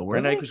ago. Deebo,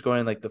 Brandon Ayuk was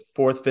going like the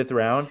 4th, 5th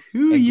round.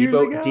 2 years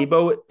ago.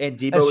 Deebo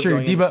was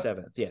going in the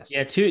 7th. Yes.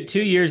 Yeah,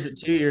 2 years.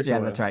 2 years. Yeah,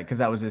 ago. that's right. Because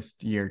that was this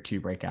year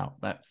 2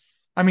 breakout. But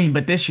I mean,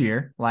 but this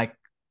year, like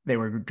they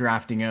were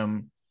drafting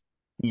him,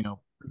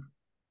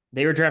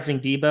 they were drafting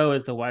Deebo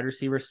as the wide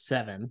receiver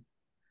 7.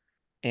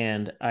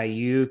 And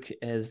Ayuk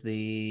as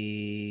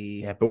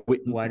the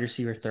wide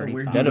receiver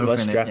 35. None of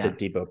us drafted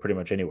Deebo pretty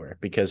much anywhere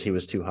because he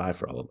was too high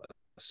for all of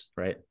us,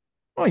 right?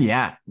 Well,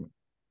 yeah.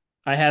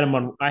 I had him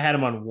on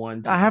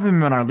one team. I have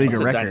him on our league of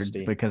record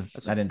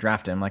because I didn't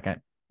draft him.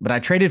 But I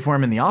traded for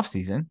him in the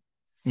offseason,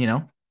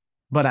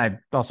 but I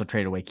also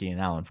traded away Keenan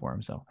Allen for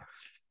him. So,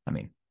 I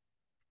mean,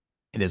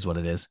 it is what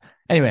it is.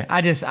 Anyway,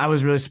 I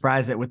was really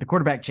surprised that with the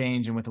quarterback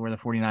change and with where the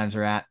 49ers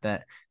are at,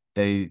 that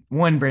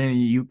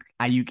Brandon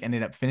Ayuk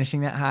ended up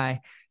finishing that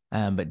high.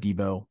 But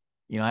Deebo,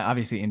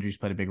 obviously injuries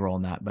played a big role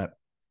in that, but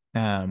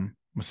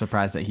was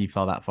surprised that he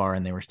fell that far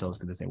and they were still as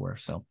good as they were.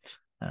 So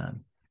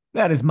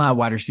that is my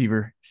wide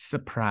receiver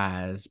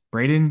surprise.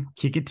 Braden,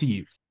 kick it to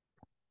you.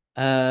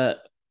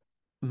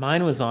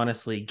 Mine was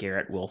honestly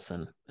Garrett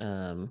Wilson.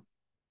 I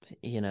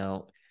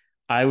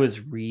was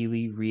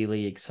really,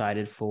 really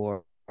excited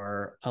for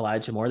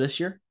Elijah Moore this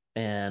year.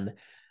 And,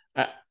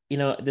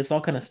 this all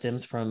kind of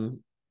stems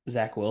from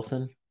Zach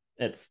Wilson.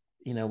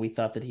 We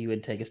thought that he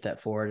would take a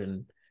step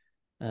forward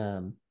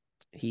and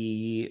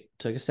he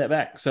took a step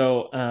back.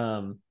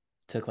 So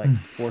took like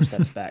 4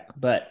 steps back.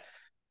 But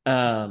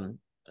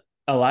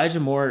Elijah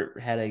Moore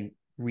had a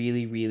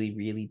really, really,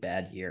 really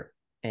bad year.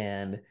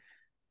 And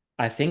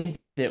I think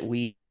that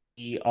we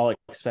all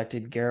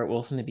expected Garrett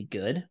Wilson to be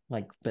good,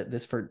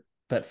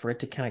 but for it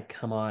to kind of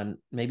come on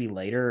maybe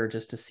later or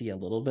just to see a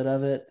little bit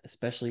of it,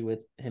 especially with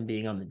him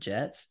being on the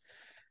Jets.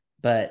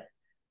 But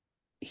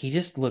he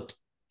just looked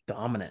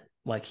dominant.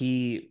 Like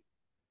he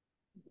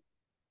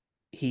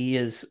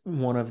is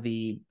one of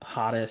the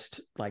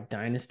hottest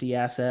dynasty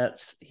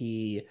assets.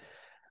 He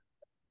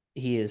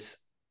is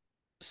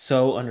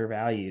so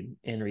undervalued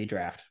in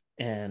redraft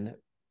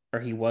or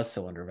he was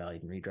so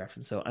undervalued in redraft.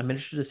 And so I'm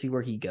interested to see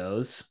where he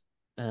goes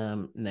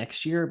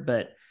next year.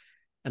 But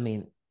I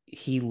mean,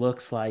 he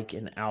looks like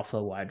an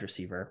alpha wide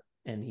receiver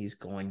and he's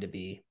going to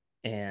be,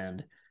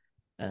 and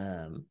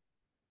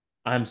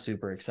I'm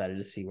super excited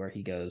to see where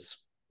he goes,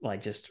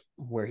 just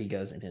where he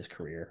goes in his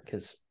career.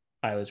 Cause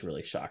I was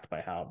really shocked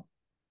by how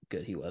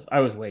good he was.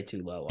 I was way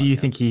too low. Do you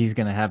think he's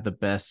going to have the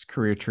best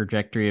career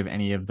trajectory of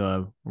any of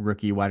the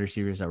rookie wide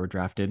receivers that were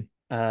drafted?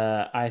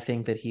 I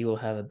think that he will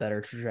have a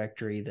better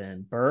trajectory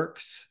than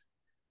Burks,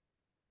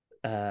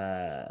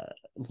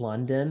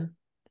 London.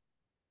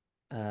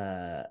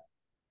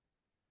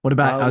 What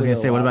about, I was going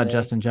to say, what about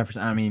Justin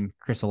Jefferson? I mean,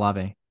 Chris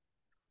Olave.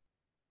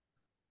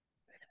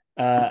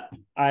 That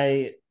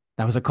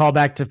was a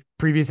callback to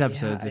previous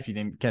episodes. If you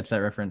didn't catch that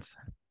reference,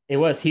 it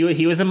was, he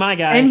was in my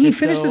guy. And he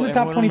finished as a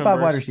top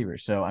 25 wide receiver.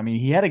 So, I mean,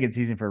 he had a good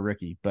season for a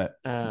rookie, but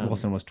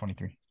Wilson was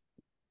 23.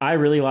 I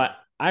really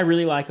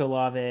like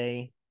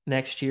Olave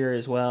next year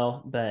as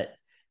well, but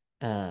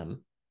kind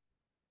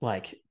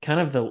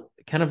of the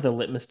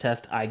litmus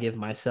test I give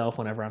myself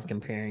whenever I'm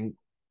comparing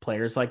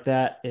players like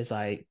that is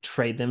I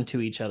trade them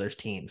to each other's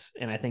teams.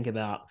 And I think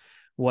about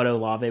what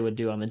Olave would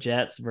do on the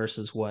Jets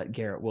versus what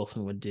Garrett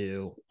Wilson would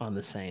do on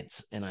the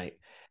Saints. And I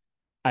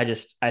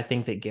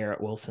think that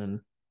Garrett Wilson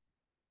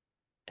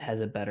has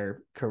a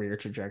better career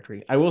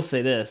trajectory. I will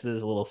say this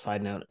is a little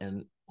side note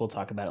and we'll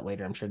talk about it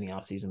later, I'm sure in the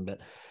offseason, but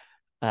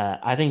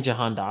I think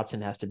Jahan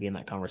Dotson has to be in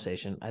that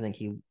conversation. I think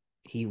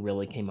he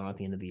really came out at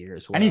the end of the year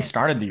as well. And he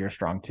started the year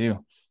strong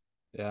too.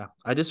 Yeah,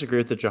 I disagree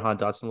with the Jahan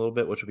Dotson a little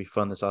bit, which will be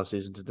fun this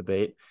offseason to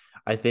debate.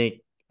 I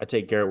think I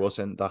take Garrett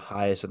Wilson the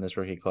highest in this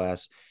rookie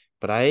class,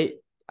 but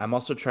I'm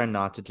also trying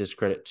not to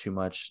discredit too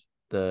much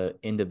the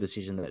end of the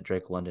season that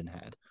Drake London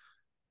had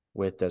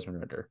with Desmond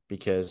Ritter,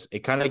 because it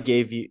kind of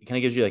gives you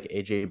like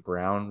AJ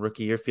Brown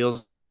rookie year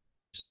feels,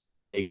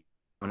 a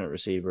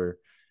receiver,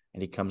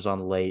 and he comes on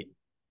late,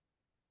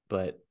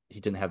 but he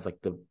didn't have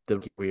like the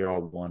we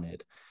all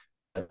wanted.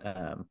 But,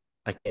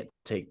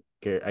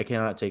 I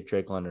cannot take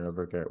Drake London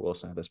over Garrett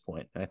Wilson at this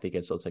point, and I think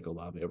I'd still take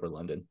Olave over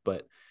London.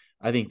 But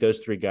I think those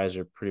three guys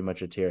are pretty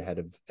much a tier ahead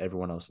of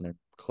everyone else in their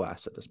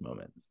class at this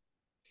moment.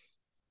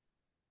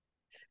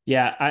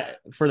 Yeah,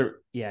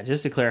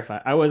 just to clarify,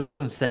 I wasn't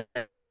saying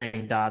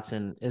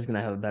Dotson is going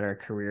to have a better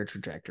career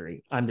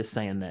trajectory. I'm just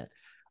saying that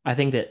I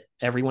think that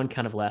everyone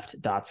kind of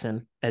left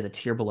Dotson as a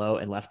tier below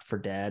and left for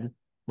dead,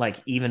 like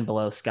even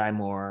below Sky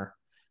Moore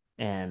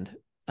and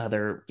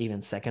other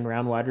even second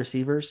round wide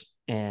receivers.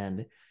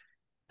 And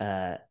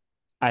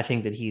I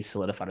think that he's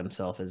solidified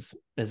himself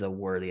as a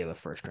worthy of a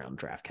first round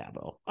draft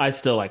capital. I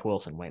still like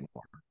Wilson way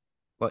more.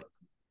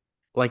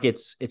 Like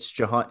it's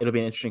Jahan. It'll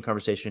be an interesting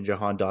conversation.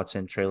 Jahan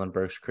Dotson, Traylon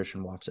Burks,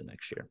 Christian Watson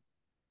next year.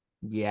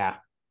 Yeah,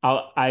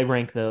 I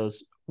rank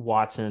those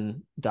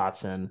Watson,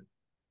 Dotson.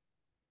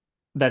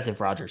 That's if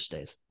Rodgers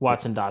stays.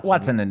 Watson, Dotson,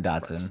 Watson and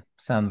Dotson Burks.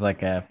 Sounds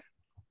like a.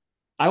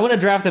 I want to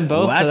draft them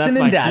both, Watson so that's and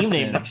my Dotson. team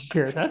name next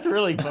year. That's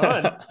really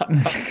fun.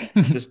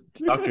 Just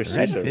Dr.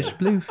 Seuss. Redfish,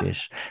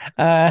 bluefish.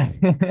 All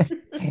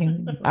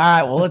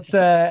right. Well, let's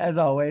as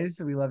always,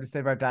 we love to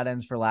save our tight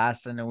ends for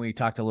last. I know we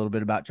talked a little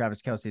bit about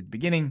Travis Kelce at the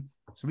beginning,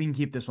 so we can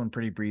keep this one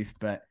pretty brief.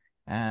 But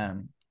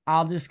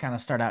I'll just kind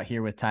of start out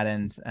here with tight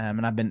ends.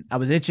 And I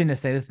was itching to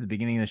say this at the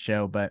beginning of the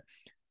show, but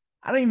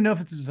I don't even know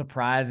if it's a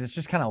surprise. It's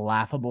just kind of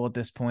laughable at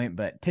this point.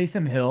 But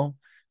Taysom Hill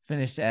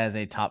finished as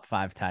a top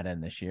 5 tight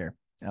end this year.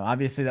 Now,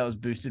 obviously, that was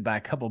boosted by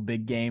a couple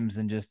big games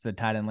and just the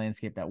tight end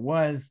landscape that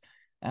was.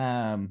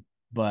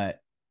 But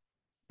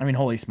I mean,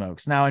 holy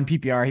smokes. Now in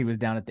PPR, he was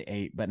down at the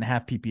 8, but in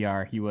half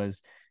PPR, he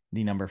was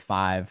the number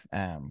 5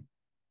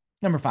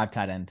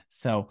 tight end.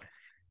 So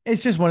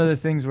it's just one of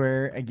those things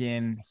where,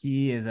 again,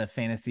 he is a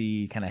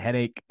fantasy kind of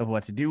headache of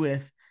what to do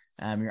with.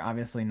 You're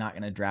obviously not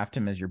going to draft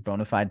him as your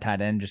bona fide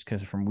tight end just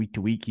because from week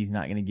to week, he's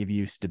not going to give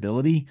you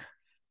stability.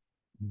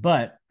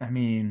 But I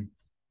mean,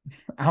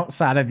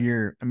 outside of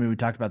we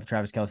talked about the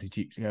Travis Kelce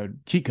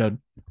cheat code.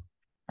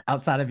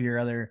 Outside of your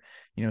other,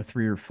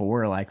 3 or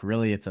 4, like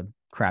really, it's a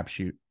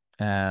crapshoot.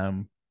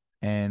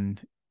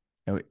 And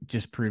it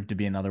just proved to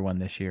be another one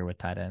this year with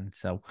tight end.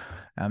 So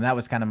that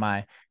was kind of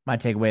my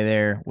takeaway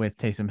there with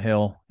Taysom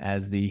Hill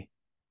as the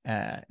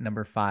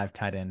number 5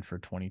 tight end for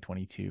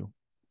 2022.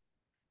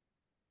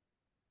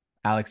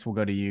 Alex, we'll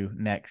go to you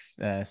next.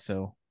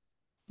 So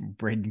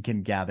Braden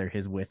can gather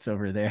his wits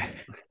over there.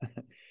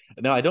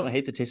 No, I don't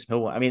hate the Taysom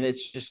Hill one. I mean,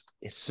 it's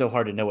so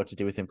hard to know what to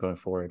do with him going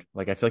forward.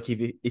 Like, I feel like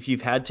if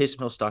you've had Taysom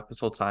Hill stock this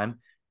whole time,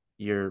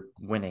 you're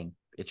winning.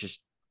 It's just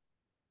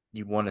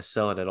you want to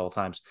sell it at all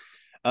times.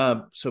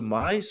 So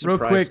my surprise, real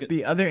quick,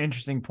 the other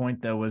interesting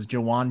point though was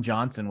Jawan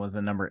Johnson was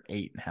the number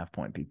 8 half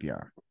point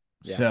PPR.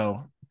 Yeah.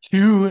 So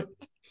 2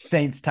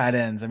 Saints tight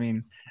ends, I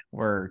mean,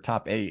 were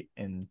top 8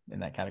 in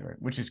that category,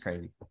 which is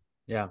crazy.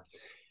 Yeah.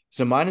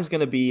 So mine is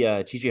going to be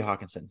TJ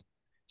Hawkinson.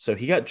 So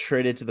he got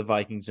traded to the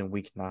Vikings in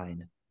week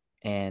 9.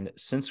 And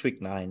since week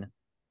 9,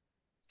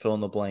 fill in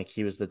the blank,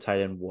 he was the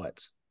tight end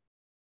what?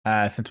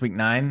 Since week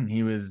 9,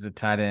 he was the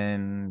tight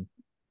end.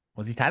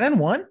 Was he tight end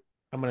 1?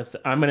 I'm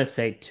gonna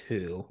say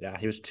 2. Yeah,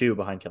 he was 2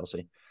 behind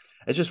Kelce.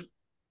 It's just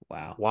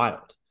wild.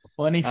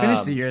 Well, and he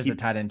finished the year as a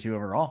tight end 2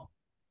 overall.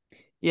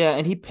 Yeah,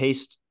 and he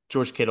paced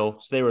George Kittle,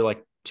 so they were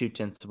like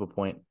 0.2 of a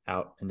point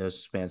out in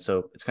those spans.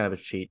 So it's kind of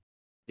a cheat.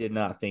 Did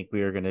not think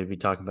we were going to be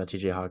talking about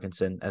TJ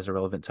Hawkinson as a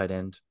relevant tight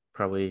end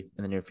probably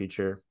in the near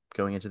future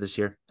going into this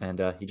year,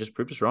 and he just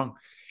proved us wrong.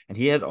 And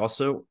he had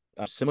also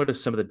similar to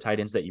some of the tight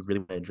ends that you really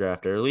want to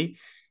draft early,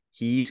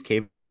 he's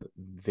capable of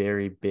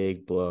very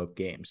big blow up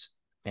games,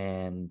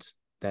 and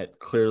that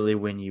clearly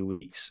win you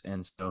weeks.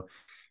 And so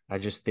I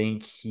just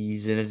think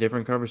he's in a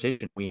different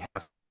conversation. We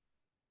have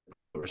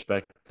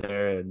respect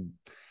there, and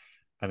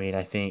I mean,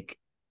 I think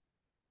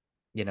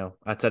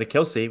outside of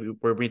Kelce,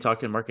 we're be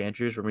talking Mark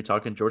Andrews, we're be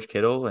talking George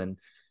Kittle and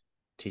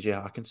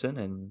TJ Hawkinson,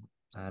 and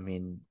I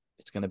mean,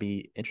 it's going to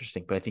be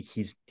interesting, but I think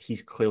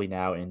he's clearly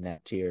now in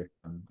that tier,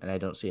 and I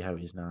don't see how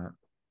he's not.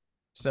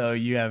 So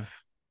you have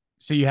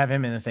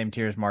him in the same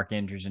tier as Mark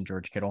Andrews and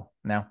George Kittle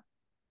now?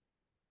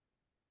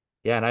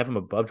 Yeah, and I have him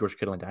above George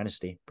Kittle in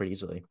Dynasty pretty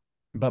easily.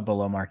 But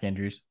below Mark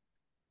Andrews?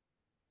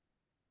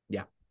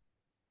 Yeah.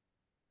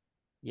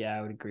 Yeah,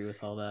 I would agree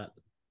with all that.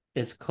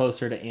 It's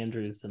closer to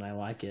Andrews than I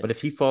like it. But if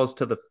he falls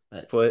to the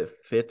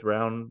 5th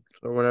round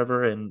or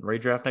whatever in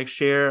redraft next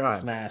year,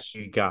 smash.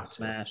 You got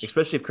smash.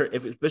 Especially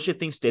if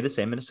things stay the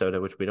same in Minnesota,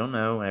 which we don't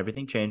know, and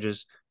everything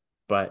changes.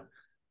 But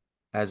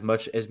as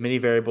many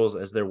variables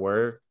as there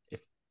were,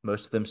 if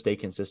most of them stay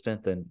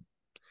consistent, then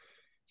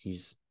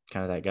he's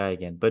kind of that guy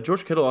again. But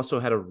George Kittle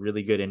also had a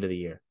really good end of the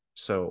year.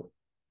 So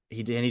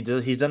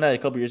he's done that a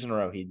couple years in a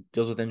row. He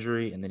deals with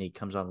injury and then he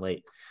comes on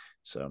late.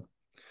 So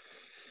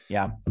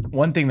Yeah.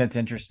 One thing that's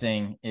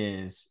interesting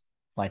is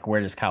like,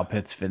 where does Kyle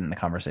Pitts fit in the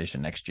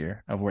conversation next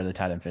year of where the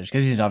tight end finish?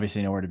 Because he's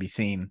obviously nowhere to be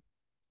seen.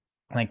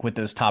 Like with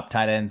those top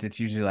tight ends, it's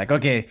usually like,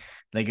 okay,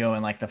 they go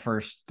in like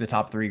the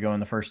top three go in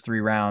the first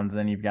 3 rounds.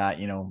 Then you've got,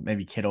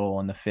 maybe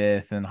Kittle in the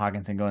 5th and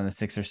Hawkinson going in the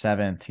 6th or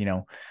 7th,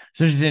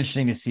 So it's just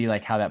interesting to see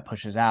like how that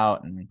pushes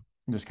out and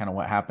just kind of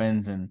what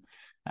happens. And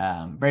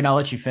Brayden, I'll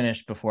let you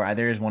finish before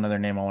there is one other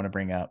name I want to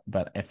bring up,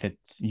 but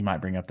you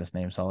might bring up this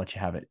name, so I'll let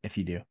you have it if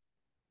you do.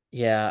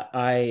 Yeah,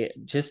 I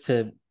just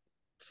to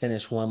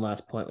finish one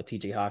last point with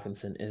TJ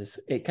Hawkinson is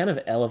it kind of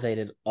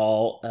elevated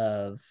all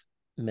of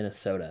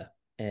Minnesota.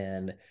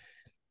 And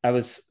I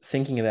was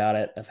thinking about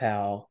it of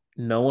how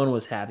no one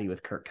was happy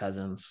with Kirk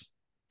Cousins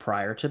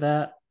prior to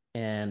that.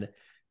 And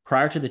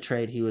prior to the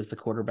trade, he was the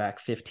quarterback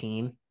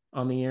 15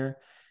 on the year.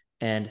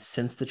 And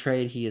since the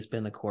trade, he has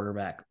been the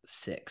quarterback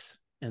 6.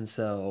 And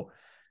so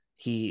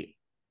he's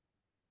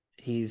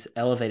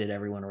elevated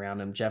everyone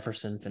around him.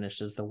 Jefferson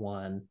finished as the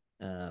 1,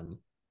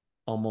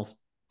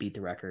 almost beat the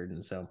record.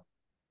 And so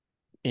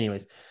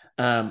anyways,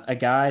 a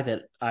guy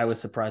that I was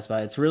surprised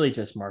by, it's really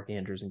just Mark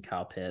Andrews and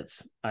Kyle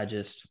Pitts.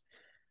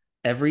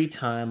 Every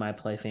time I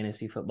play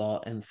fantasy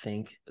football and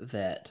think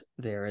that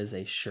there is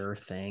a sure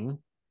thing,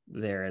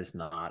 there is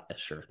not a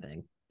sure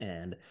thing.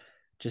 And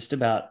just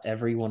about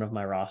every one of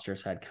my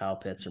rosters had Kyle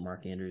Pitts or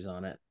Mark Andrews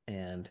on it.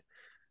 And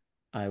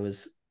I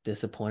was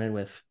disappointed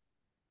with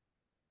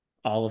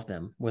all of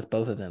them, with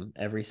both of them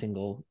every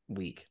single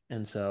week.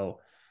 And so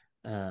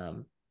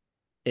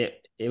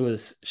it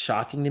was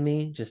shocking to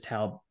me just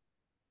how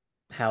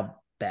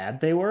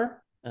bad they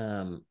were.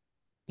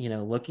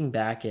 Looking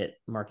back at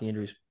Mark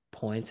Andrews'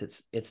 points,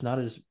 it's not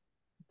as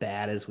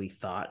bad as we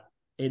thought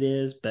it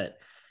is, but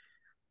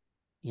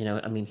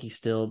he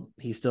still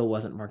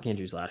wasn't Mark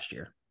Andrews last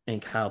year,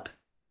 and Kyle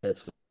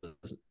Pitts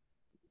was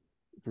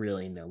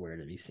really nowhere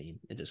to be seen.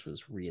 It just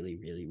was really,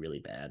 really, really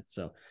bad.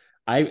 So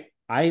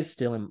I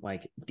still am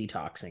like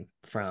detoxing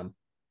from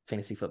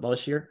fantasy football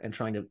this year and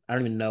I don't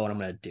even know what I'm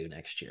going to do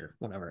next year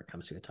whenever it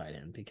comes to a tight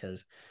end,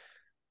 because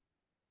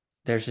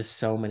there's just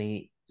so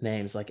many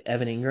names like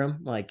Evan Ingram,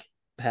 like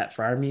Pat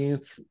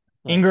Freiermuth.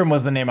 Ingram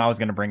was the name I was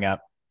going to bring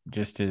up,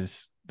 just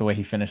as the way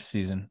he finished the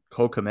season.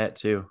 Cole Kmet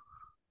too,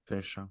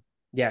 finished strong.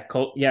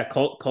 Cole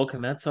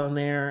Kmet's on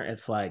there.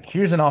 It's like,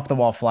 here's an off the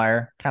wall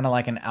flyer, kind of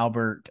like an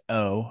Albert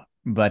O,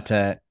 but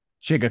Chiga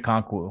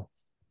Konkwu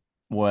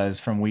was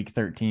from week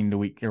 13 to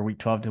week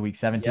 12 to week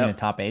 17 in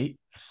top 8.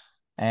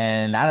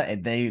 And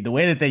the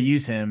way that they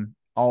use him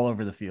all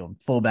over the field,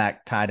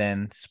 fullback, tight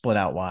end, split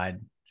out wide,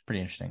 it's pretty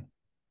interesting.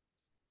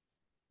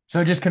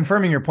 So just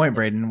confirming your point,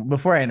 Brayden,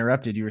 before I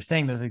interrupted, you were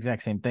saying those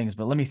exact same things,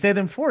 but let me say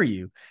them for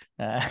you.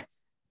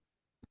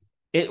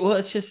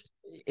 It's just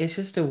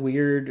a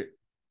weird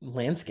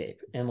landscape.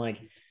 And like,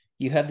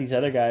 you have these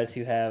other guys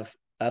who have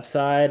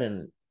upside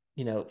and,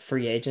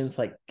 free agents.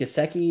 Like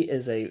Gesicki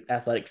is a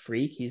athletic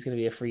freak. He's going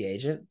to be a free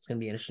agent. It's going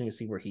to be interesting to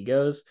see where he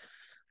goes.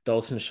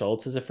 Dalton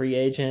Schultz is a free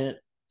agent.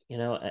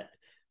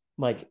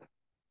 Like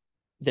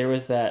there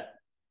was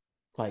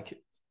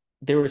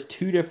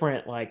 2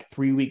 different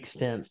 3-week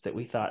stints that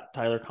we thought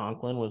Tyler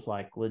Conklin was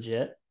like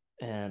legit,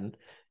 and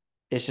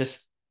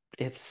it's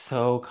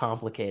so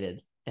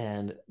complicated.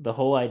 And the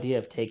whole idea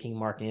of taking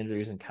Mark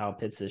Andrews and Kyle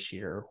Pitts this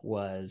year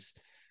was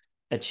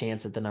a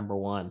chance at the number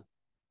 1,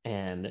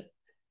 and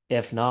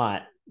if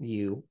not,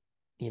 you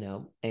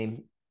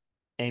aim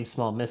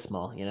small, miss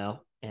small,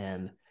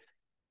 and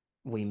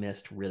we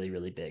missed really,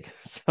 really big.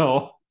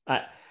 So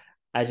I've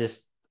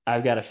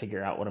got to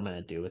figure out what I'm going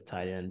to do with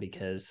tight end,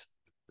 because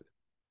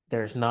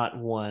there's not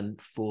one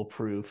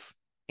foolproof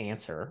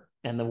answer.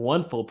 And the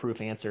one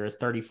foolproof answer is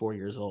 34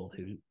 years old,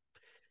 who,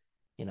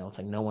 it's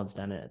like no one's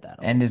done it at that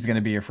old. And is going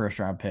to be your first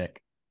round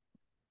pick.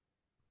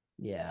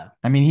 Yeah.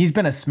 I mean, he's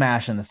been a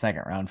smash in the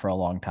second round for a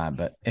long time,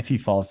 but if he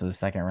falls to the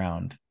second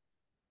round.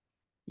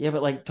 Yeah,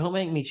 but don't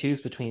make me choose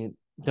between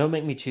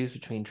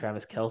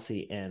Travis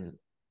Kelce and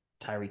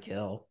Tyreek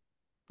Hill.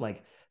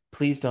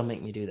 Please don't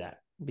make me do that,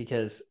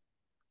 because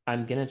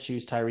I'm going to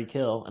choose Tyreek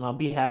Hill and I'll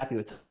be happy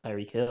with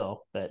Tyreek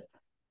Hill. But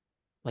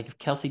if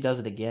Kelce does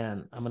it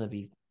again, I'm going to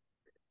be.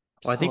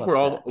 Well, I think we're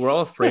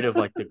all afraid of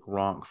the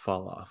Gronk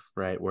fall off,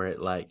 right? Where it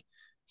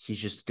he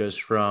just goes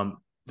from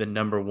the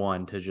number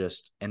 1 to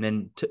and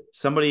then to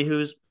somebody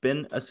who's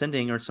been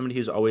ascending, or somebody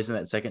who's always in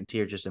that second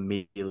tier just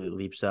immediately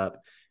leaps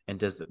up and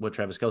does what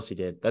Travis Kelce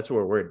did. That's what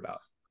we're worried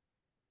about.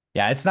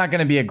 Yeah, it's not going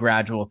to be a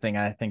gradual thing,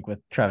 I think, with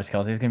Travis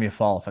Kelce. It's going to be a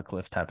fall off a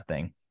cliff type of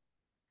thing.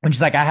 Which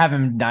is I have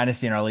him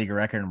dynasty in our league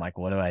record. I'm like,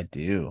 what do I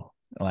do?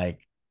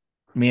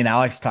 Me and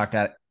Alex talked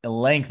at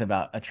length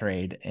about a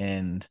trade,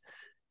 and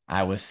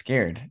I was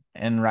scared,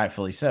 and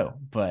rightfully so.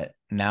 But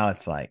now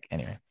it's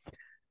anyway.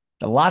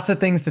 Lots of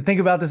things to think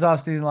about this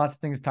offseason, lots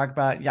of things to talk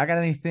about. Y'all got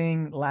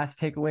anything, last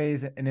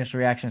takeaways, initial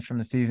reactions from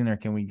the season, or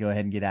can we go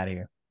ahead and get out of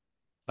here?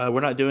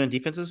 We're not doing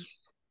defenses?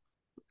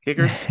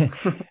 Kickers?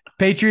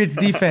 Patriots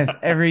defense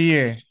every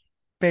year.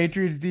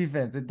 Patriots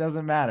defense. It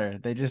doesn't matter.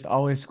 They just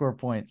always score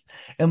points.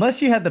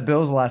 Unless you had the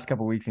Bills the last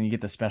couple of weeks and you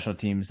get the special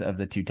teams of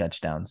the 2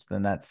 touchdowns,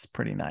 then that's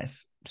pretty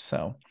nice.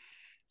 So,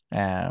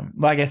 well,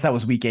 I guess that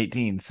was week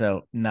 18.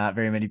 So not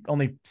very many,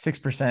 only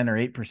 6% or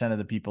 8% of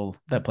the people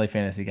that play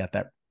fantasy got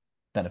that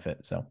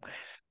benefit. So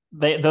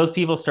those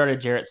people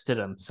started Jarrett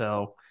Stidham,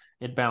 so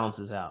it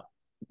balances out.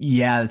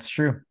 Yeah, that's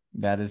true.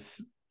 That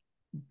is,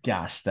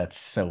 gosh, that's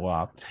so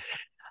wild.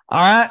 All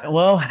right.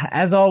 Well,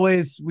 as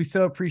always, we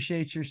so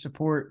appreciate your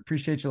support.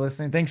 Appreciate you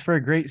listening. Thanks for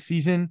a great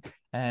season.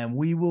 And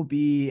we will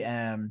be,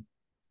 we're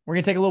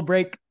going to take a little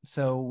break.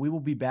 So we will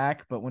be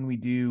back. But when we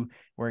do,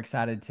 we're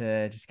excited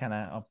to just kind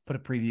of, I'll put a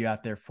preview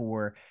out there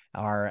for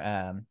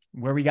our,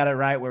 where we got it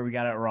right, where we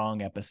got it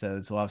wrong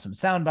episodes. We'll have some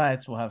sound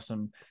bites. We'll have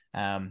some,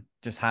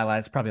 just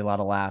highlights, probably a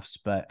lot of laughs,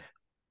 but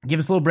give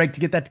us a little break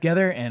to get that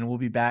together. And we'll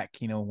be back,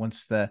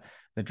 once the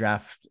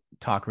draft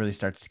talk really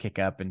starts to kick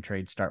up and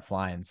trades start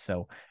flying.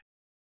 So,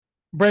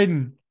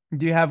 Braden,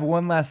 do you have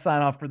one last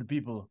sign off for the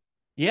people?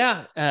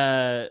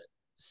 Yeah.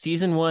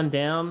 Season 1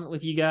 down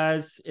with you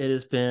guys. It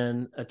has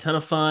been a ton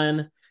of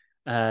fun.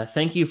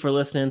 Thank you for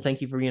listening.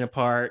 Thank you for being a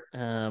part.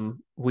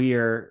 We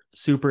are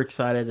super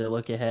excited to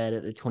look ahead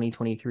at the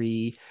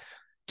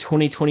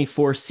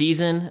 2023-2024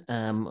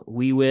 season.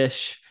 We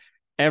wish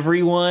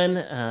everyone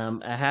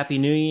a happy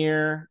new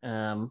year.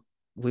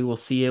 We will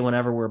see you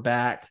whenever we're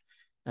back.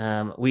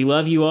 We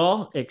love you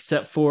all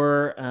except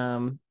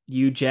for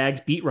you Jags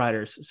beat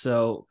writers.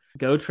 So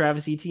go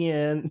Travis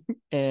Etienne.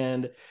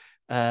 And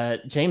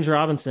James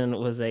Robinson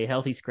was a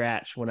healthy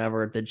scratch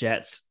whenever the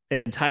Jets'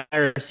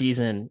 entire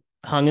season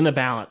hung in the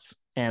balance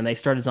and they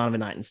started Zonovan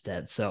Knight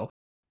instead. So,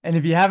 and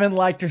if you haven't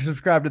liked or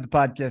subscribed to the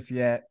podcast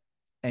yet,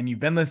 and you've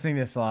been listening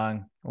this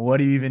long, what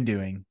are you even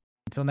doing?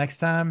 Until next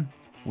time,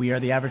 we are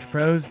the Average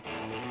Pros.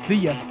 See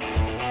ya.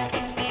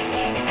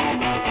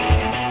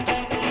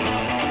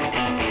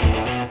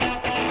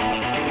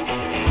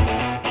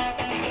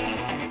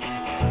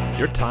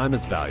 Your time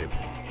is valuable,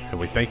 and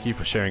we thank you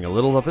for sharing a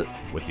little of it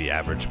with the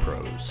Average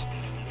Pros.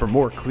 For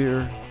more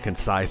clear,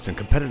 concise, and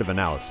competitive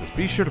analysis,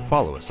 be sure to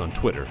follow us on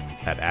Twitter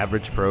at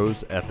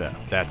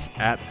AverageProsFF. That's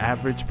at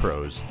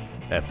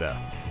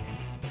AverageProsFF.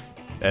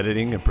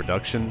 Editing and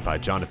production by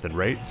Jonathan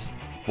Rates.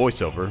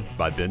 Voiceover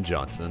by Ben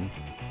Johnson.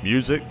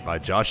 Music by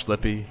Josh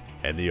Lippy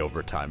and the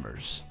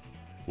Overtimers.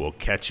 We'll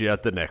catch you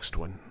at the next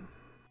one.